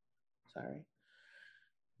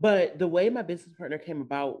 But the way my business partner came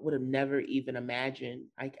about would have never even imagined.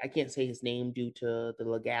 I can't say his name due to the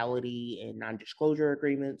legality and non-disclosure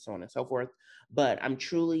agreements, so on and so forth. But I'm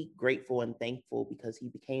truly grateful and thankful because he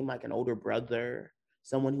became like an older brother,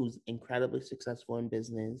 someone who's incredibly successful in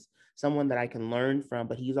business, someone that I can learn from,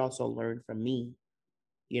 but he's also learned from me,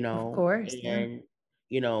 you know. Of course. And, yeah.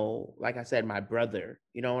 you know, like I said, my brother,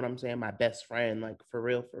 you know what I'm saying? My best friend, like for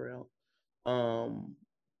real, for real.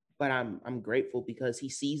 But I'm grateful because he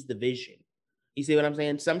sees the vision. You see what I'm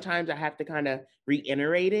saying? Sometimes I have to kind of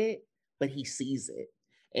reiterate it, but he sees it.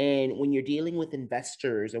 And when you're dealing with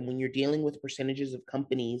investors and when you're dealing with percentages of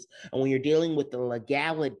companies and when you're dealing with the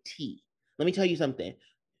legality, let me tell you something.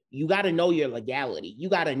 You got to know your legality. You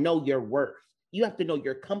got to know your worth. You have to know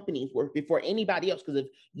your company's worth before anybody else. Because if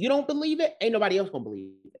you don't believe it, ain't nobody else gonna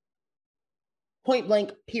believe it. Point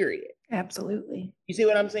blank, period. Absolutely. You see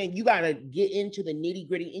what I'm saying? You got to get into the nitty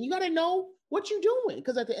gritty and you got to know what you're doing.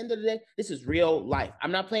 Because at the end of the day, this is real life.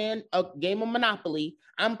 I'm not playing a game of Monopoly.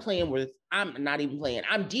 I'm not even playing.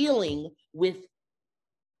 I'm dealing with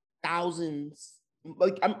thousands.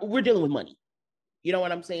 We're dealing with money. You know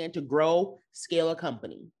what I'm saying? To grow, scale a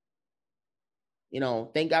company. You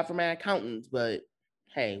know, thank God for my accountants, but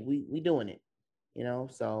hey, we doing it. You know,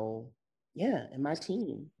 so yeah, and my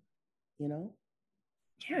team, you know.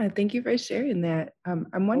 Yeah, thank you for sharing that.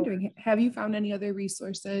 I'm wondering, have you found any other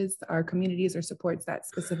resources or communities or supports that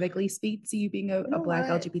specifically speak to you being a Black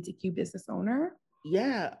LGBTQ business owner?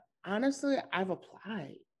 Yeah, honestly, I've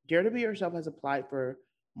applied. Dare to Be Yourself has applied for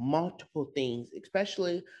multiple things,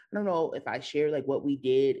 especially, I don't know if I share like what we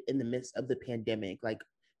did in the midst of the pandemic, like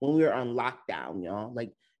when we were on lockdown, y'all.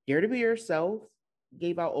 Like Dare to Be Yourself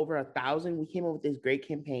gave out over 1,000. We came up with this great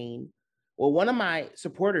campaign. Well, one of my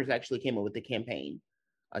supporters actually came up with the campaign.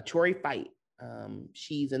 Tori Fight.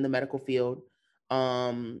 She's in the medical field.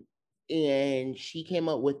 And she came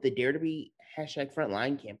up with the Dare to Be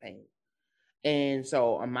 #Frontline campaign. And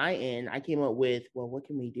so on my end, I came up with, well, what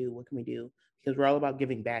can we do? What can we do? Because we're all about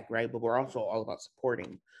giving back, right? But we're also all about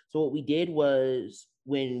supporting. So what we did was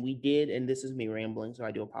when we did, and this is me rambling, so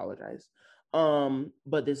I do apologize.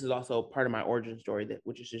 But this is also part of my origin story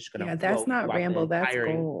which is just gonna that's not ramble, that's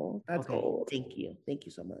gold. That's okay, gold. Thank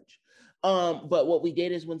you so much. But what we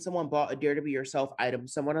did is when someone bought a Dare to Be Yourself item,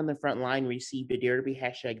 someone on the front line received a Dare to Be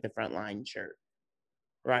 #the Frontline shirt,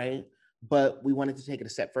 right? But we wanted to take it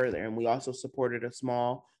a step further, and we also supported a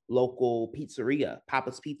small local pizzeria,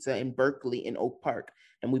 Papa's Pizza in Berkeley in Oak Park,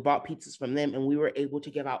 and we bought pizzas from them, and we were able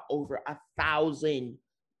to give out over 1,000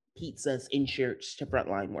 pizzas and shirts to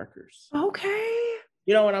frontline workers. Okay.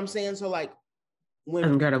 You know what I'm saying? So like when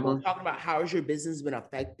incredible. we're talking about how has your business been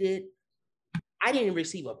affected, I didn't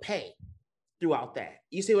receive a pay throughout that.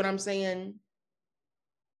 You see what I'm saying?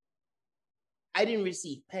 I didn't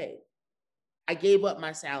receive pay. I gave up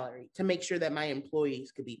my salary to make sure that my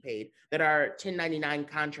employees could be paid, that our 1099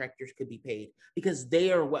 contractors could be paid, because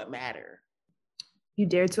they are what matter. You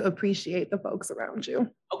dare to appreciate the folks around you.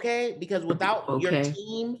 Okay? Because without your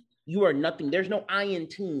team, you are nothing. There's no I in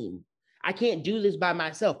team. I can't do this by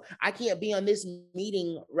myself. I can't be on this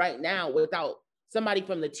meeting right now without somebody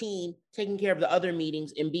from the team taking care of the other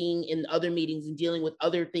meetings and being in other meetings and dealing with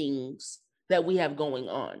other things that we have going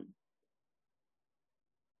on.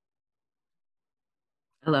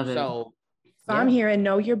 I love it. So I'm hearing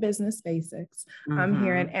know your business basics. Mm-hmm. I'm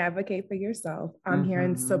hearing advocate for yourself. I'm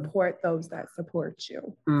hearing support those that support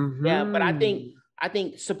you. Mm-hmm. Yeah, but I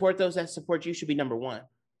think support those that support you should be number one.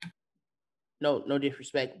 No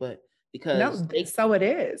disrespect, but because they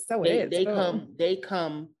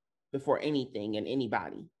come before anything and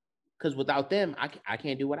anybody. Because without them, I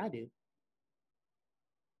can't do what I do.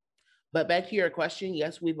 But back to your question,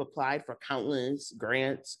 yes, we've applied for countless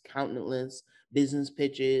grants, countless business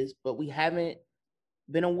pitches, but we haven't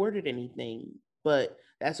been awarded anything. But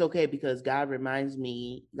that's okay, because God reminds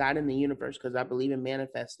me, God in the universe, because I believe in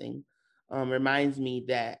manifesting, reminds me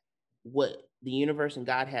that what the universe and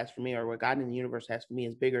God has for me, or what God in the universe has for me,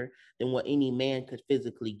 is bigger than what any man could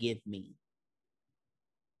physically give me.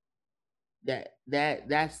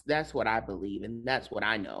 That's what I believe, and that's what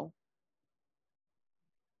I know.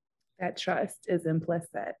 That trust is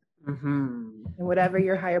implicit. And whatever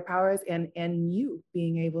your higher powers and you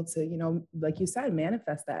being able to, you know, like you said,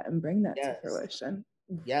 manifest that and bring that to fruition.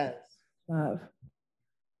 Yes. Love.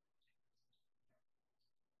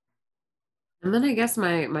 And then I guess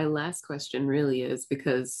my last question really is,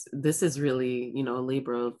 because this is really, you know, a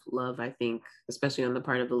labor of love, I think, especially on the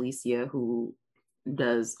part of Alicia, who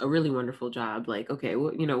does a really wonderful job. Like, okay,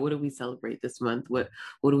 what do we celebrate this month? What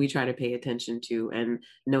do we try to pay attention to? And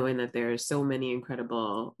knowing that there are so many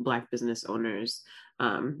incredible Black business owners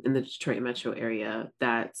in the Detroit metro area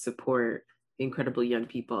that support incredible young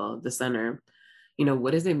people, the center. You know,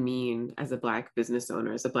 what does it mean as a Black business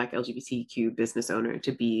owner, as a Black LGBTQ business owner,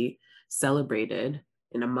 to be celebrated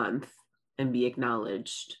in a month and be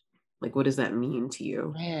acknowledged? Like, what does that mean to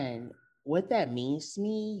you? Man, what that means to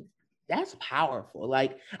me, that's powerful.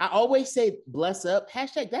 Like, I always say, bless up,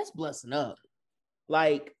 hashtag that's blessing up.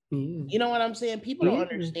 Like, you know what I'm saying? People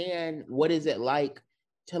don't understand what is it like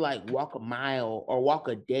to like walk a mile or walk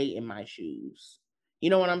a day in my shoes. You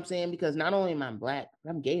know what I'm saying? Because not only am I Black,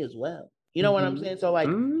 but I'm gay as well. You know what I'm saying? So like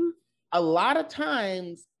a lot of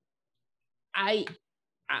times I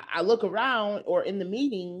look around or in the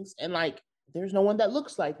meetings and like there's no one that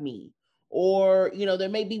looks like me. Or, you know, there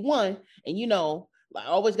may be one and you know, I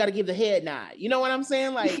always got to give the head nod. You know what I'm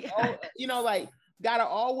saying? Like, you know, like gotta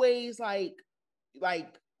always like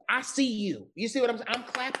I see you. You see what I'm saying? I'm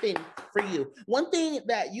clapping for you. One thing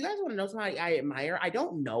that you guys want to know, somebody I admire, I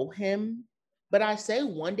don't know him, but I say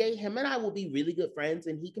one day him and I will be really good friends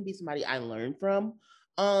and he can be somebody I learn from.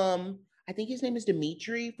 I think his name is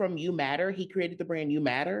Dimitri from You Matter. He created the brand You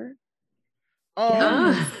Matter.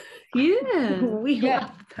 Yeah.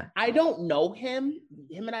 I don't know him.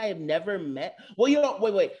 Him and I have never met. Well, you know,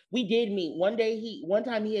 wait. We did meet. One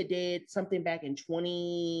time he had did something back in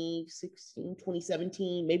 2016,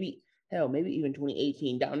 2017, maybe even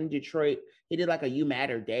 2018 down in Detroit. He did like a You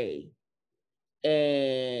Matter day.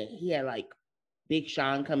 And he had like Big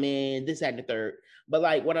Sean come in, this, that, and the third. But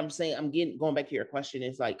like what I'm saying, going back to your question,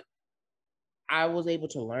 is like I was able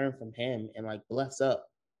to learn from him and like bless up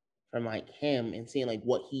from like him and seeing like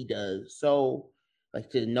what he does. So like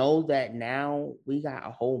to know that now we got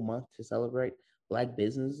a whole month to celebrate Black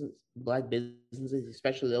businesses,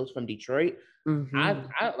 especially those from Detroit. I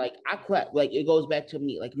clap. Like it goes back to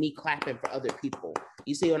me clapping for other people.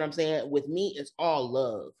 You see what I'm saying? With me, it's all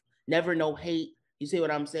love, never no hate. You see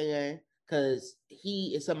what I'm saying? Because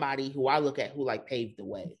he is somebody who I look at who like paved the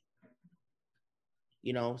way.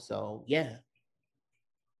 You know, so yeah.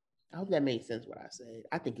 I hope that made sense what I said.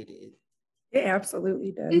 I think it did. It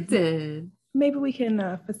absolutely did. It did. Maybe we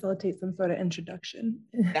can facilitate some sort of introduction.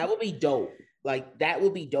 That would be dope. Like, that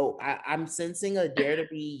would be dope. I'm sensing a Dare to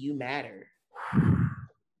Be You Matter.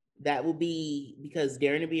 That would be, because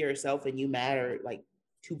daring to be yourself and You Matter, like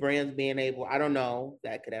two brands being able, I don't know if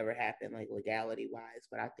that could ever happen, like legality wise,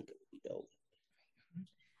 but I think it would be dope.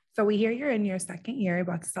 So we hear you're in your second year,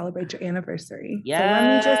 about to celebrate your anniversary. Yes. So let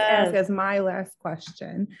me just ask as my last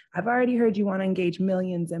question. I've already heard you want to engage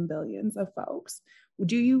millions and billions of folks.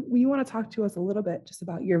 Will you want to talk to us a little bit just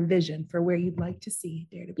about your vision for where you'd like to see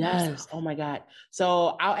Dare to Be Yourself? Oh my God.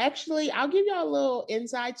 So I'll give y'all a little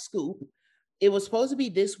inside scoop. It was supposed to be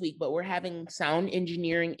this week, but we're having sound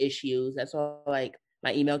engineering issues. That's all, like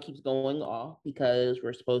my email keeps going off because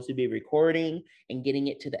we're supposed to be recording and getting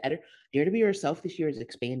it to the editor. Dare to Be Yourself this year is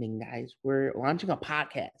expanding, guys. We're launching a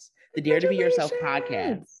podcast, the Dare to Be Yourself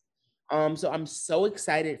podcast. So I'm so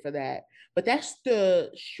excited for that. But that's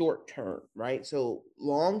the short term, right? So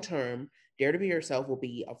long term, Dare to Be Yourself will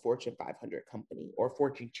be a Fortune 500 company or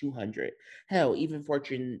Fortune 200, hell, even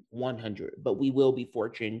Fortune 100. But we will be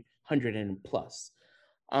Fortune 100 and plus.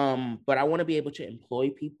 But I want to be able to employ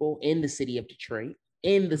people in the city of Detroit,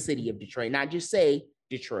 not just say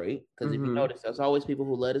Detroit, because if you notice, there's always people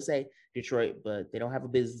who love to say Detroit, but they don't have a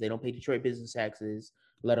business. They don't pay Detroit business taxes,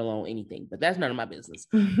 let alone anything. But that's none of my business.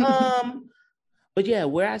 But yeah,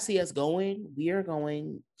 where I see us going, we are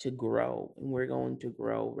going to grow, and we're going to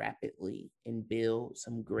grow rapidly and build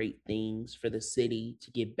some great things for the city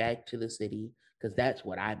to give back to the city, because that's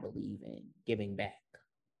what I believe in, giving back.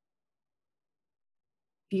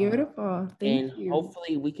 Beautiful. Thank you.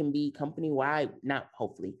 Hopefully we can be company-wide. Not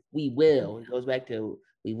hopefully, we will. It goes back to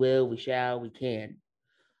we will, we shall, we can.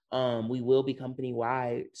 We will be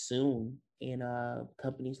company-wide soon in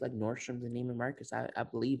companies like Nordstrom's and Neiman Marcus. I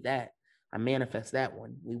believe that. I manifest that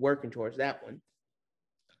one. We working towards that one.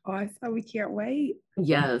 Awesome. We can't wait.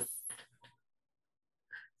 Yes.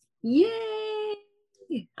 Yay!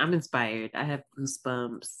 I'm inspired. I have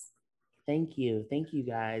goosebumps. Thank you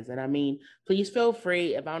guys. And I mean, please feel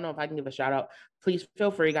free, if I don't know if I can give a shout out, please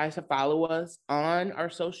feel free, guys, to follow us on our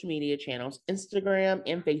social media channels, Instagram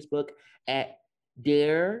and Facebook at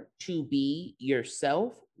Dare to Be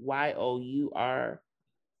Yourself, YOURSELF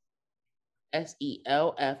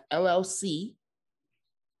LLC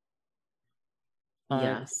on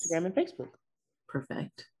Instagram and Facebook.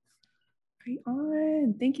 Perfect. Right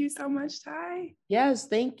on. Thank you so much, Ty. Yes,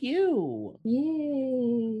 thank you.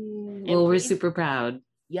 Yay. Well, we're super proud.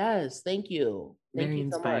 Yes, thank you. Thank Very you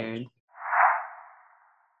inspired. So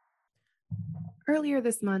much. Earlier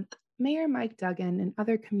this month, Mayor Mike Duggan and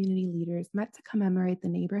other community leaders met to commemorate the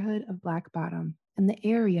neighborhood of Black Bottom and the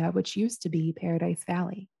area which used to be Paradise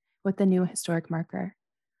Valley with the new historic marker.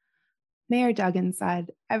 Mayor Duggan said,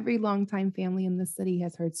 every longtime family in the city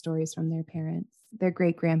has heard stories from their parents, their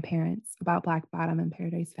great-grandparents about Black Bottom and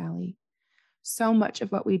Paradise Valley. So much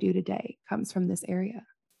of what we do today comes from this area.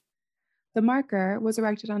 The marker was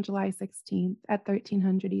erected on July 16th at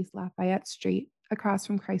 1300 East Lafayette Street, across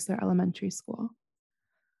from Chrysler Elementary School.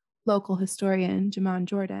 Local historian Jamon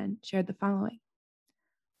Jordan shared the following.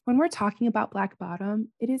 When we're talking about Black Bottom,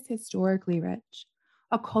 it is historically rich,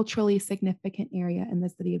 a culturally significant area in the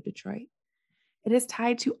city of Detroit. It is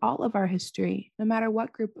tied to all of our history, no matter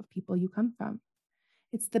what group of people you come from.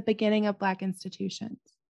 It's the beginning of Black institutions,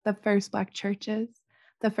 the first Black churches,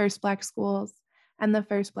 the first Black schools, and the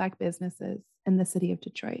first Black businesses in the city of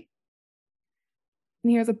Detroit.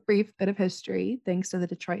 And here's a brief bit of history thanks to the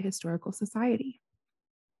Detroit Historical Society.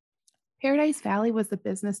 Paradise Valley was the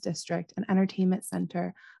business district and entertainment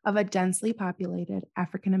center of a densely populated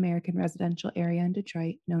African-American residential area in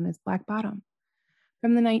Detroit known as Black Bottom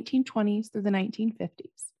from the 1920s through the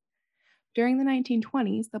 1950s. During the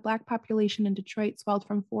 1920s, the Black population in Detroit swelled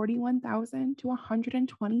from 41,000 to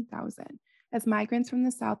 120,000 as migrants from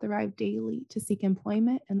the South arrived daily to seek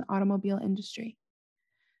employment in the automobile industry.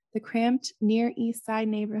 The cramped Near East Side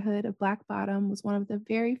neighborhood of Black Bottom was one of the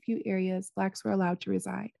very few areas Blacks were allowed to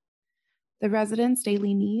reside. The residents'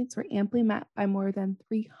 daily needs were amply met by more than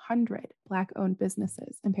 300 Black-owned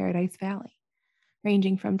businesses in Paradise Valley,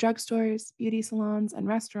 ranging from drugstores, beauty salons, and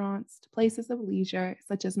restaurants to places of leisure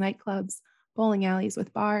such as nightclubs, bowling alleys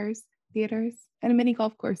with bars, theaters, and mini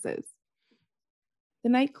golf courses. The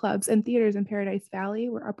nightclubs and theaters in Paradise Valley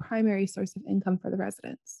were a primary source of income for the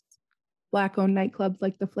residents. Black-owned nightclubs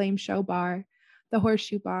like the Flame Show Bar, the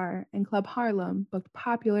Horseshoe Bar, and Club Harlem booked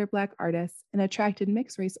popular Black artists and attracted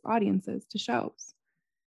mixed-race audiences to shows.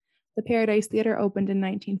 The Paradise Theater opened in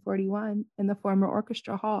 1941 in the former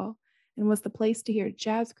Orchestra Hall and was the place to hear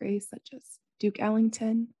jazz greats such as Duke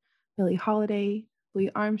Ellington, Billie Holiday,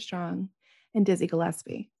 Louis Armstrong, and Dizzy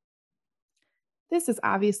Gillespie. This is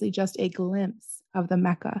obviously just a glimpse of the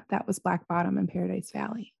Mecca that was Black Bottom and Paradise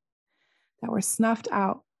Valley, that were snuffed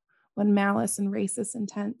out when malice and racist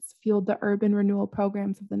intents fueled the urban renewal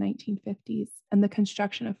programs of the 1950s and the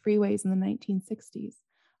construction of freeways in the 1960s,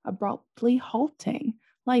 abruptly halting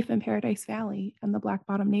life in Paradise Valley and the Black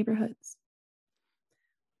Bottom neighborhoods.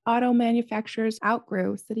 Auto manufacturers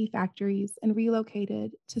outgrew city factories and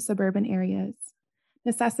relocated to suburban areas,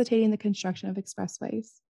 necessitating the construction of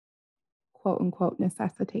expressways, quote unquote,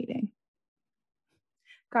 necessitating.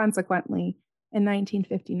 Consequently, in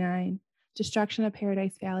 1959, destruction of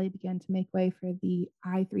Paradise Valley began to make way for the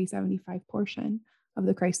I-375 portion of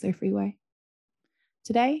the Chrysler Freeway.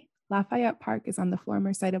 Today, Lafayette Park is on the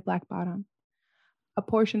former site of Black Bottom. A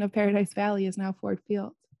portion of Paradise Valley is now Ford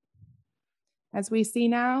Field. As we see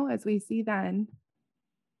now, as we see then,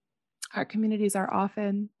 our communities are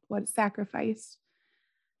often what's sacrificed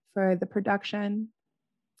for the production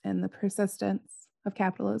and the persistence of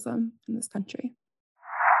capitalism in this country.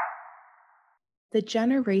 The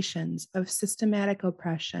generations of systematic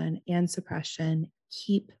oppression and suppression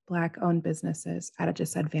keep Black-owned businesses at a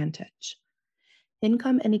disadvantage.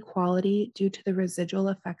 Income inequality due to the residual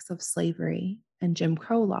effects of slavery and Jim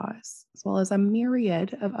Crow laws, as well as a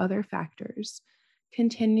myriad of other factors,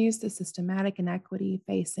 continues the systematic inequity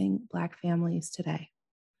facing Black families today.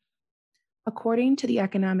 According to the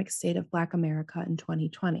Economic State of Black America in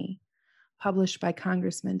 2020, published by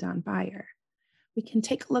Congressman Don Beyer, we can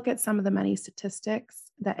take a look at some of the many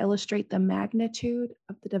statistics that illustrate the magnitude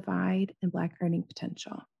of the divide in Black earning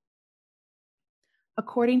potential.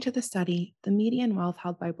 According to the study, the median wealth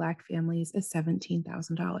held by Black families is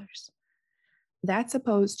 $17,000. That's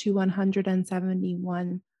opposed to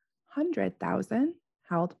 $171,000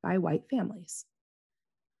 held by white families,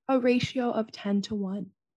 a ratio of 10 to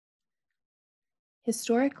 1.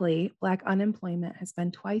 Historically, Black unemployment has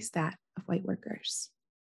been twice that of white workers.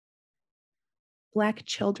 Black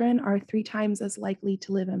children are 3 times as likely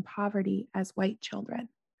to live in poverty as white children.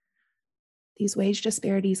 These wage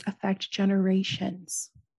disparities affect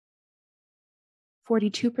generations.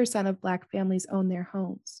 42% of Black families own their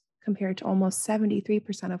homes, compared to almost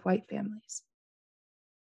 73% of white families.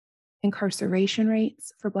 Incarceration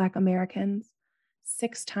rates for Black Americans,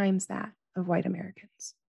 6 times that of white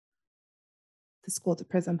Americans. The school to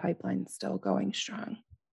prison pipeline is still going strong.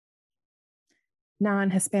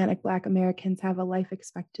 Non-Hispanic Black Americans have a life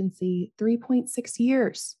expectancy 3.6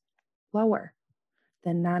 years lower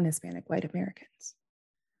than non-Hispanic white Americans.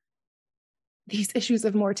 These issues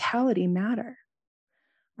of mortality matter.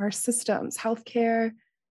 Our systems, healthcare,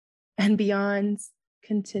 and beyond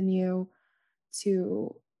continue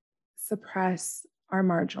to suppress our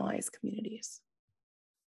marginalized communities.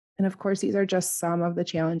 And of course, these are just some of the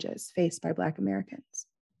challenges faced by Black Americans.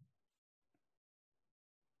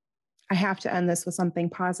 I have to end this with something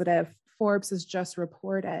positive. Forbes has just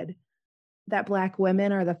reported that Black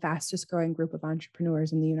women are the fastest growing group of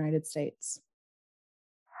entrepreneurs in the United States.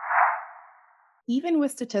 Even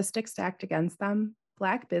with statistics stacked against them,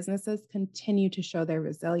 Black businesses continue to show their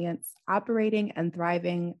resilience, operating and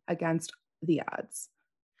thriving against the odds.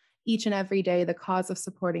 Each and every day, the cause of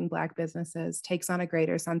supporting Black businesses takes on a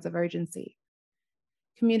greater sense of urgency.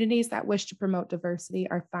 Communities that wish to promote diversity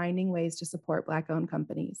are finding ways to support Black-owned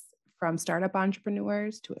companies, from startup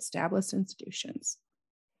entrepreneurs to established institutions.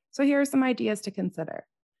 So here are some ideas to consider.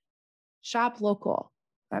 Shop local.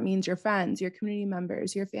 That means your friends, your community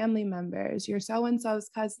members, your family members, your so-and-so's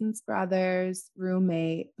cousins, brothers,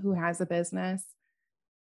 roommate who has a business.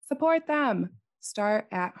 Support them. Start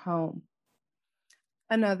at home.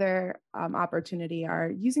 Another opportunity are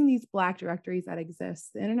using these Black directories that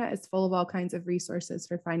exist. The internet is full of all kinds of resources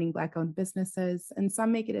for finding Black-owned businesses, and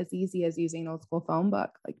some make it as easy as using an old school phone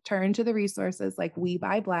book. Like turn to the resources like We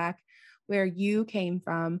Buy Black, where you came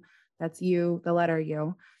from, that's you, the letter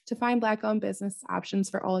U, to find Black-owned business options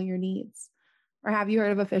for all your needs. Or have you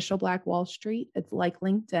heard of Official Black Wall Street? It's like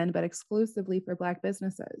LinkedIn, but exclusively for Black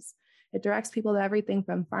businesses. It directs people to everything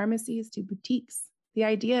from pharmacies to boutiques. The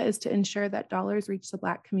idea is to ensure that dollars reach the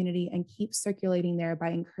Black community and keep circulating there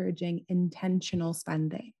by encouraging intentional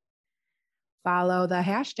spending. Follow the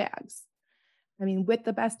hashtags. I mean, with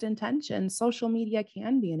the best intentions, social media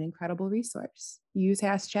can be an incredible resource. Use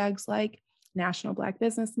hashtags like National Black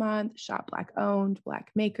Business Month, Shop Black Owned,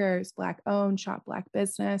 Black Makers, Black Owned, Shop Black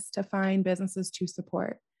Business to find businesses to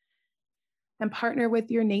support. And partner with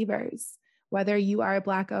your neighbors, whether you are a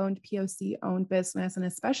Black owned, POC owned business, and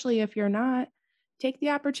especially if you're not, take the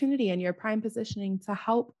opportunity in your prime positioning to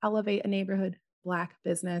help elevate a neighborhood Black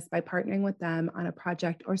business by partnering with them on a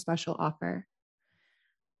project or special offer.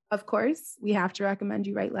 Of course, we have to recommend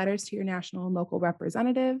you write letters to your national and local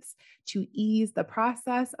representatives to ease the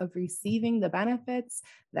process of receiving the benefits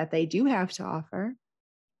that they do have to offer.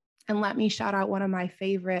 And let me shout out one of my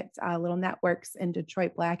favorite little networks in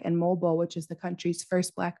Detroit, Black and Mobile, which is the country's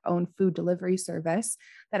first Black-owned food delivery service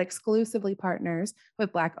that exclusively partners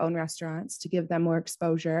with Black-owned restaurants to give them more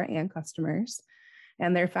exposure and customers.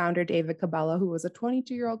 And their founder, David Cabela, who was a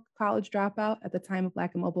 22-year-old college dropout at the time of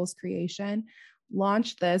Black and Mobile's creation,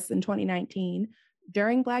 launched this in 2019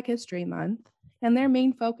 during Black History Month. And their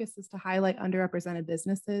main focus is to highlight underrepresented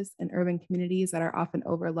businesses in urban communities that are often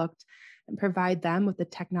overlooked and provide them with the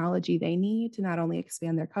technology they need to not only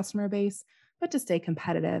expand their customer base, but to stay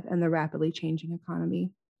competitive in the rapidly changing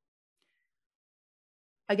economy.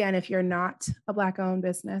 Again, if you're not a Black-owned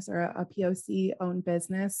business or a POC-owned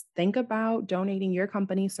business, think about donating your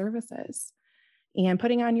company services and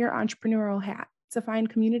putting on your entrepreneurial hat to find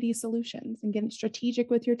community solutions and getting strategic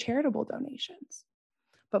with your charitable donations.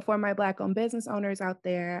 But for my Black-owned business owners out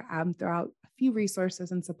there, throw out a few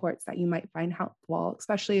resources and supports that you might find helpful,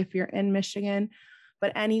 especially if you're in Michigan,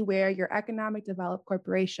 but anywhere your economic developed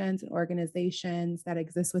corporations and organizations that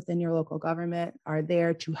exist within your local government are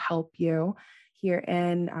there to help you. Here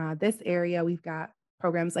in this area, we've got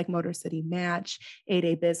programs like Motor City Match,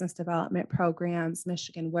 8A business development programs,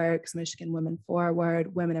 Michigan Works, Michigan Women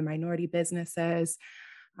Forward, women and minority businesses,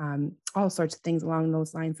 all sorts of things along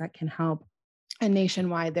those lines that can help. And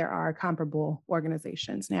nationwide, there are comparable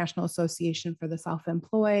organizations: National Association for the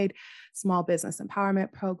Self-Employed, Small Business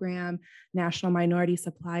Empowerment Program, National Minority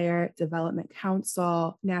Supplier Development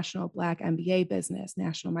Council, National Black MBA Business,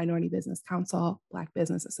 National Minority Business Council, Black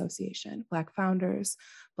Business Association, Black Founders,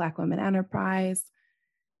 Black Women Enterprise,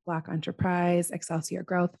 Black Enterprise, Excelsior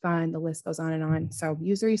Growth Fund, the list goes on and on. So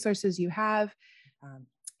use the resources you have,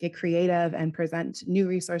 get creative and present new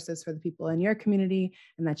resources for the people in your community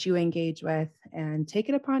and that you engage with, and take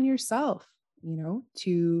it upon yourself,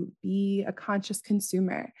 to be a conscious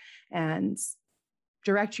consumer and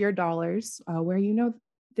direct your dollars where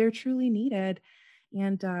they're truly needed.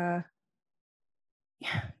 And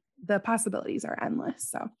the possibilities are endless.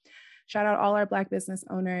 So shout out all our Black business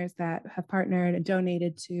owners that have partnered and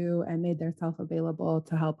donated to and made themselves available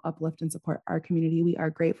to help uplift and support our community. We are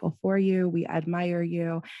grateful for you. We admire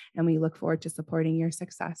you, and we look forward to supporting your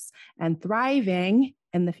success and thriving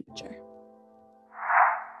in the future.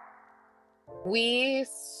 We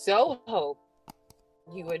so hope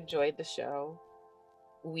you enjoyed the show.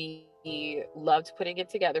 We loved putting it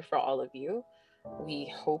together for all of you.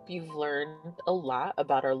 We hope you've learned a lot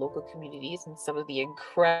about our local communities and some of the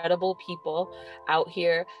incredible people out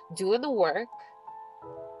here doing the work.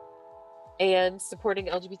 and supporting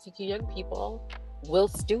LGBTQ young people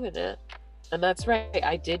whilst doing it. And that's right,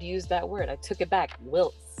 I did use that word. I took it back.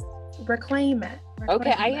 Whilst. Reclaim it.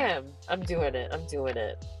 Okay, I am. I'm doing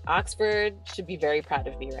it. Oxford should be very proud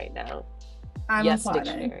of me right now. Yes,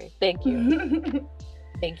 applauding. Dictionary. Thank you.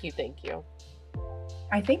 Thank you.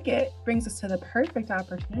 I think it brings us to the perfect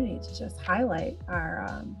opportunity to just highlight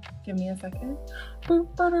our, give me a second.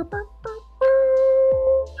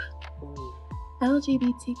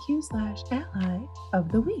 LGBTQ/ally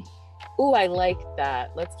of the week. Ooh, I like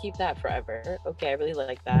that. Let's keep that forever. Okay, I really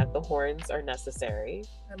like that. The horns are necessary.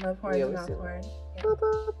 I love horns and horns.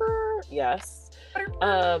 Yeah. Yes.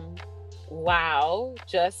 Wow.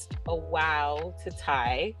 Just a wow to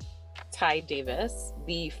Ty Davis,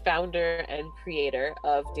 the founder and creator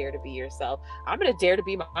of Dare to Be Yourself. I'm going to dare to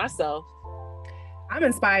be myself. I'm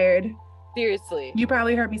inspired. Seriously. You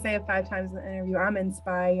probably heard me say it 5 times in the interview. I'm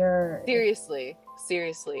inspired. Seriously.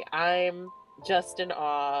 I'm just in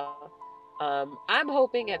awe. I'm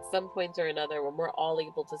hoping at some point or another, when we're all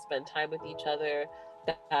able to spend time with each other,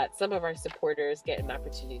 that some of our supporters get an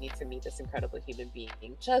opportunity to meet this incredible human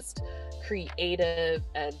being. Just creative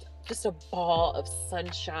and just a ball of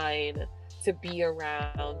sunshine to be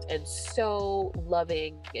around, and so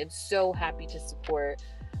loving and so happy to support.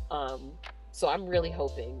 So I'm really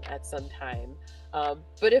hoping at some time.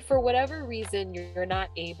 But if for whatever reason you're not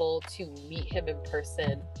able to meet him in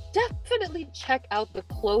person, definitely check out the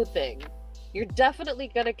clothing. You're definitely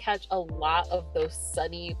gonna catch a lot of those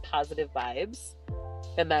sunny, positive vibes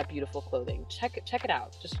in that beautiful clothing. Check it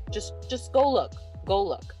out. Just go look.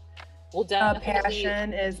 We'll definitely. The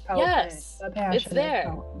passion is potent. Yes, the passion it's there.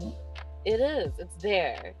 Is potent. It is. It's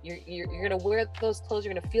there. You're gonna wear those clothes.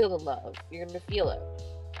 You're gonna feel the love. You're gonna feel it.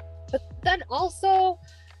 But then also,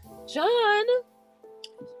 John.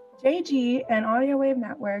 JG and Audio Wave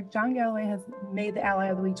Network, John Galloway has made the Ally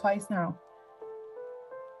of the Week twice now.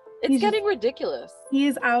 It's getting ridiculous. He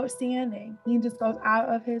is outstanding. He just goes out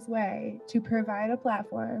of his way to provide a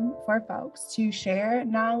platform for folks to share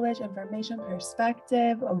knowledge, information,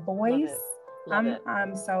 perspective, a voice.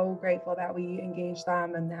 I'm so grateful that we engaged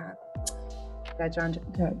them and that John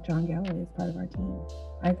Galloway is part of our team.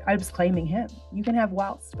 I was claiming him. You can have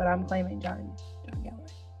whilst, but I'm claiming John Galloway.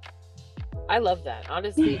 I love that.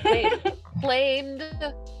 Honestly, claimed.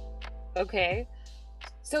 Okay.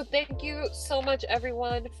 So thank you so much,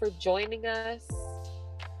 everyone, for joining us.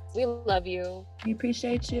 We love you. We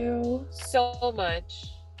appreciate you so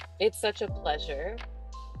much. It's such a pleasure.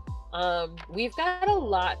 We've got a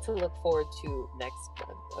lot to look forward to next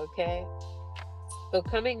month, okay? So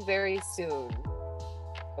coming very soon,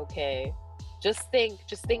 okay? Just think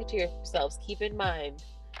to yourselves, keep in mind,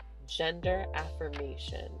 gender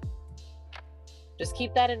affirmation. Just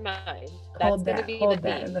keep that in mind. That's going to be hold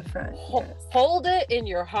that in the front. Hold it in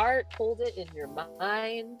your heart. Hold it in your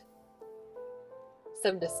mind.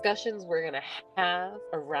 Some discussions we're going to have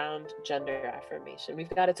around gender affirmation.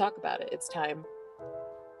 We've got to talk about it. It's time.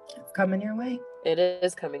 It's coming your way. It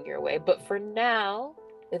is coming your way. But for now,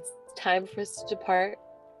 it's time for us to depart.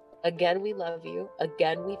 Again, we love you.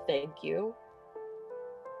 Again, we thank you.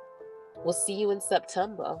 We'll see you in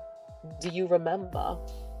September. Do you remember?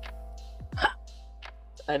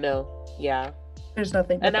 I know. Yeah. There's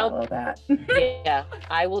nothing to follow that. Yeah.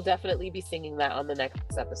 I will definitely be singing that on the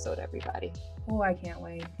next episode, everybody. Oh, I can't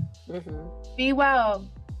wait. Be well.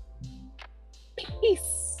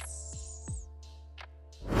 Peace.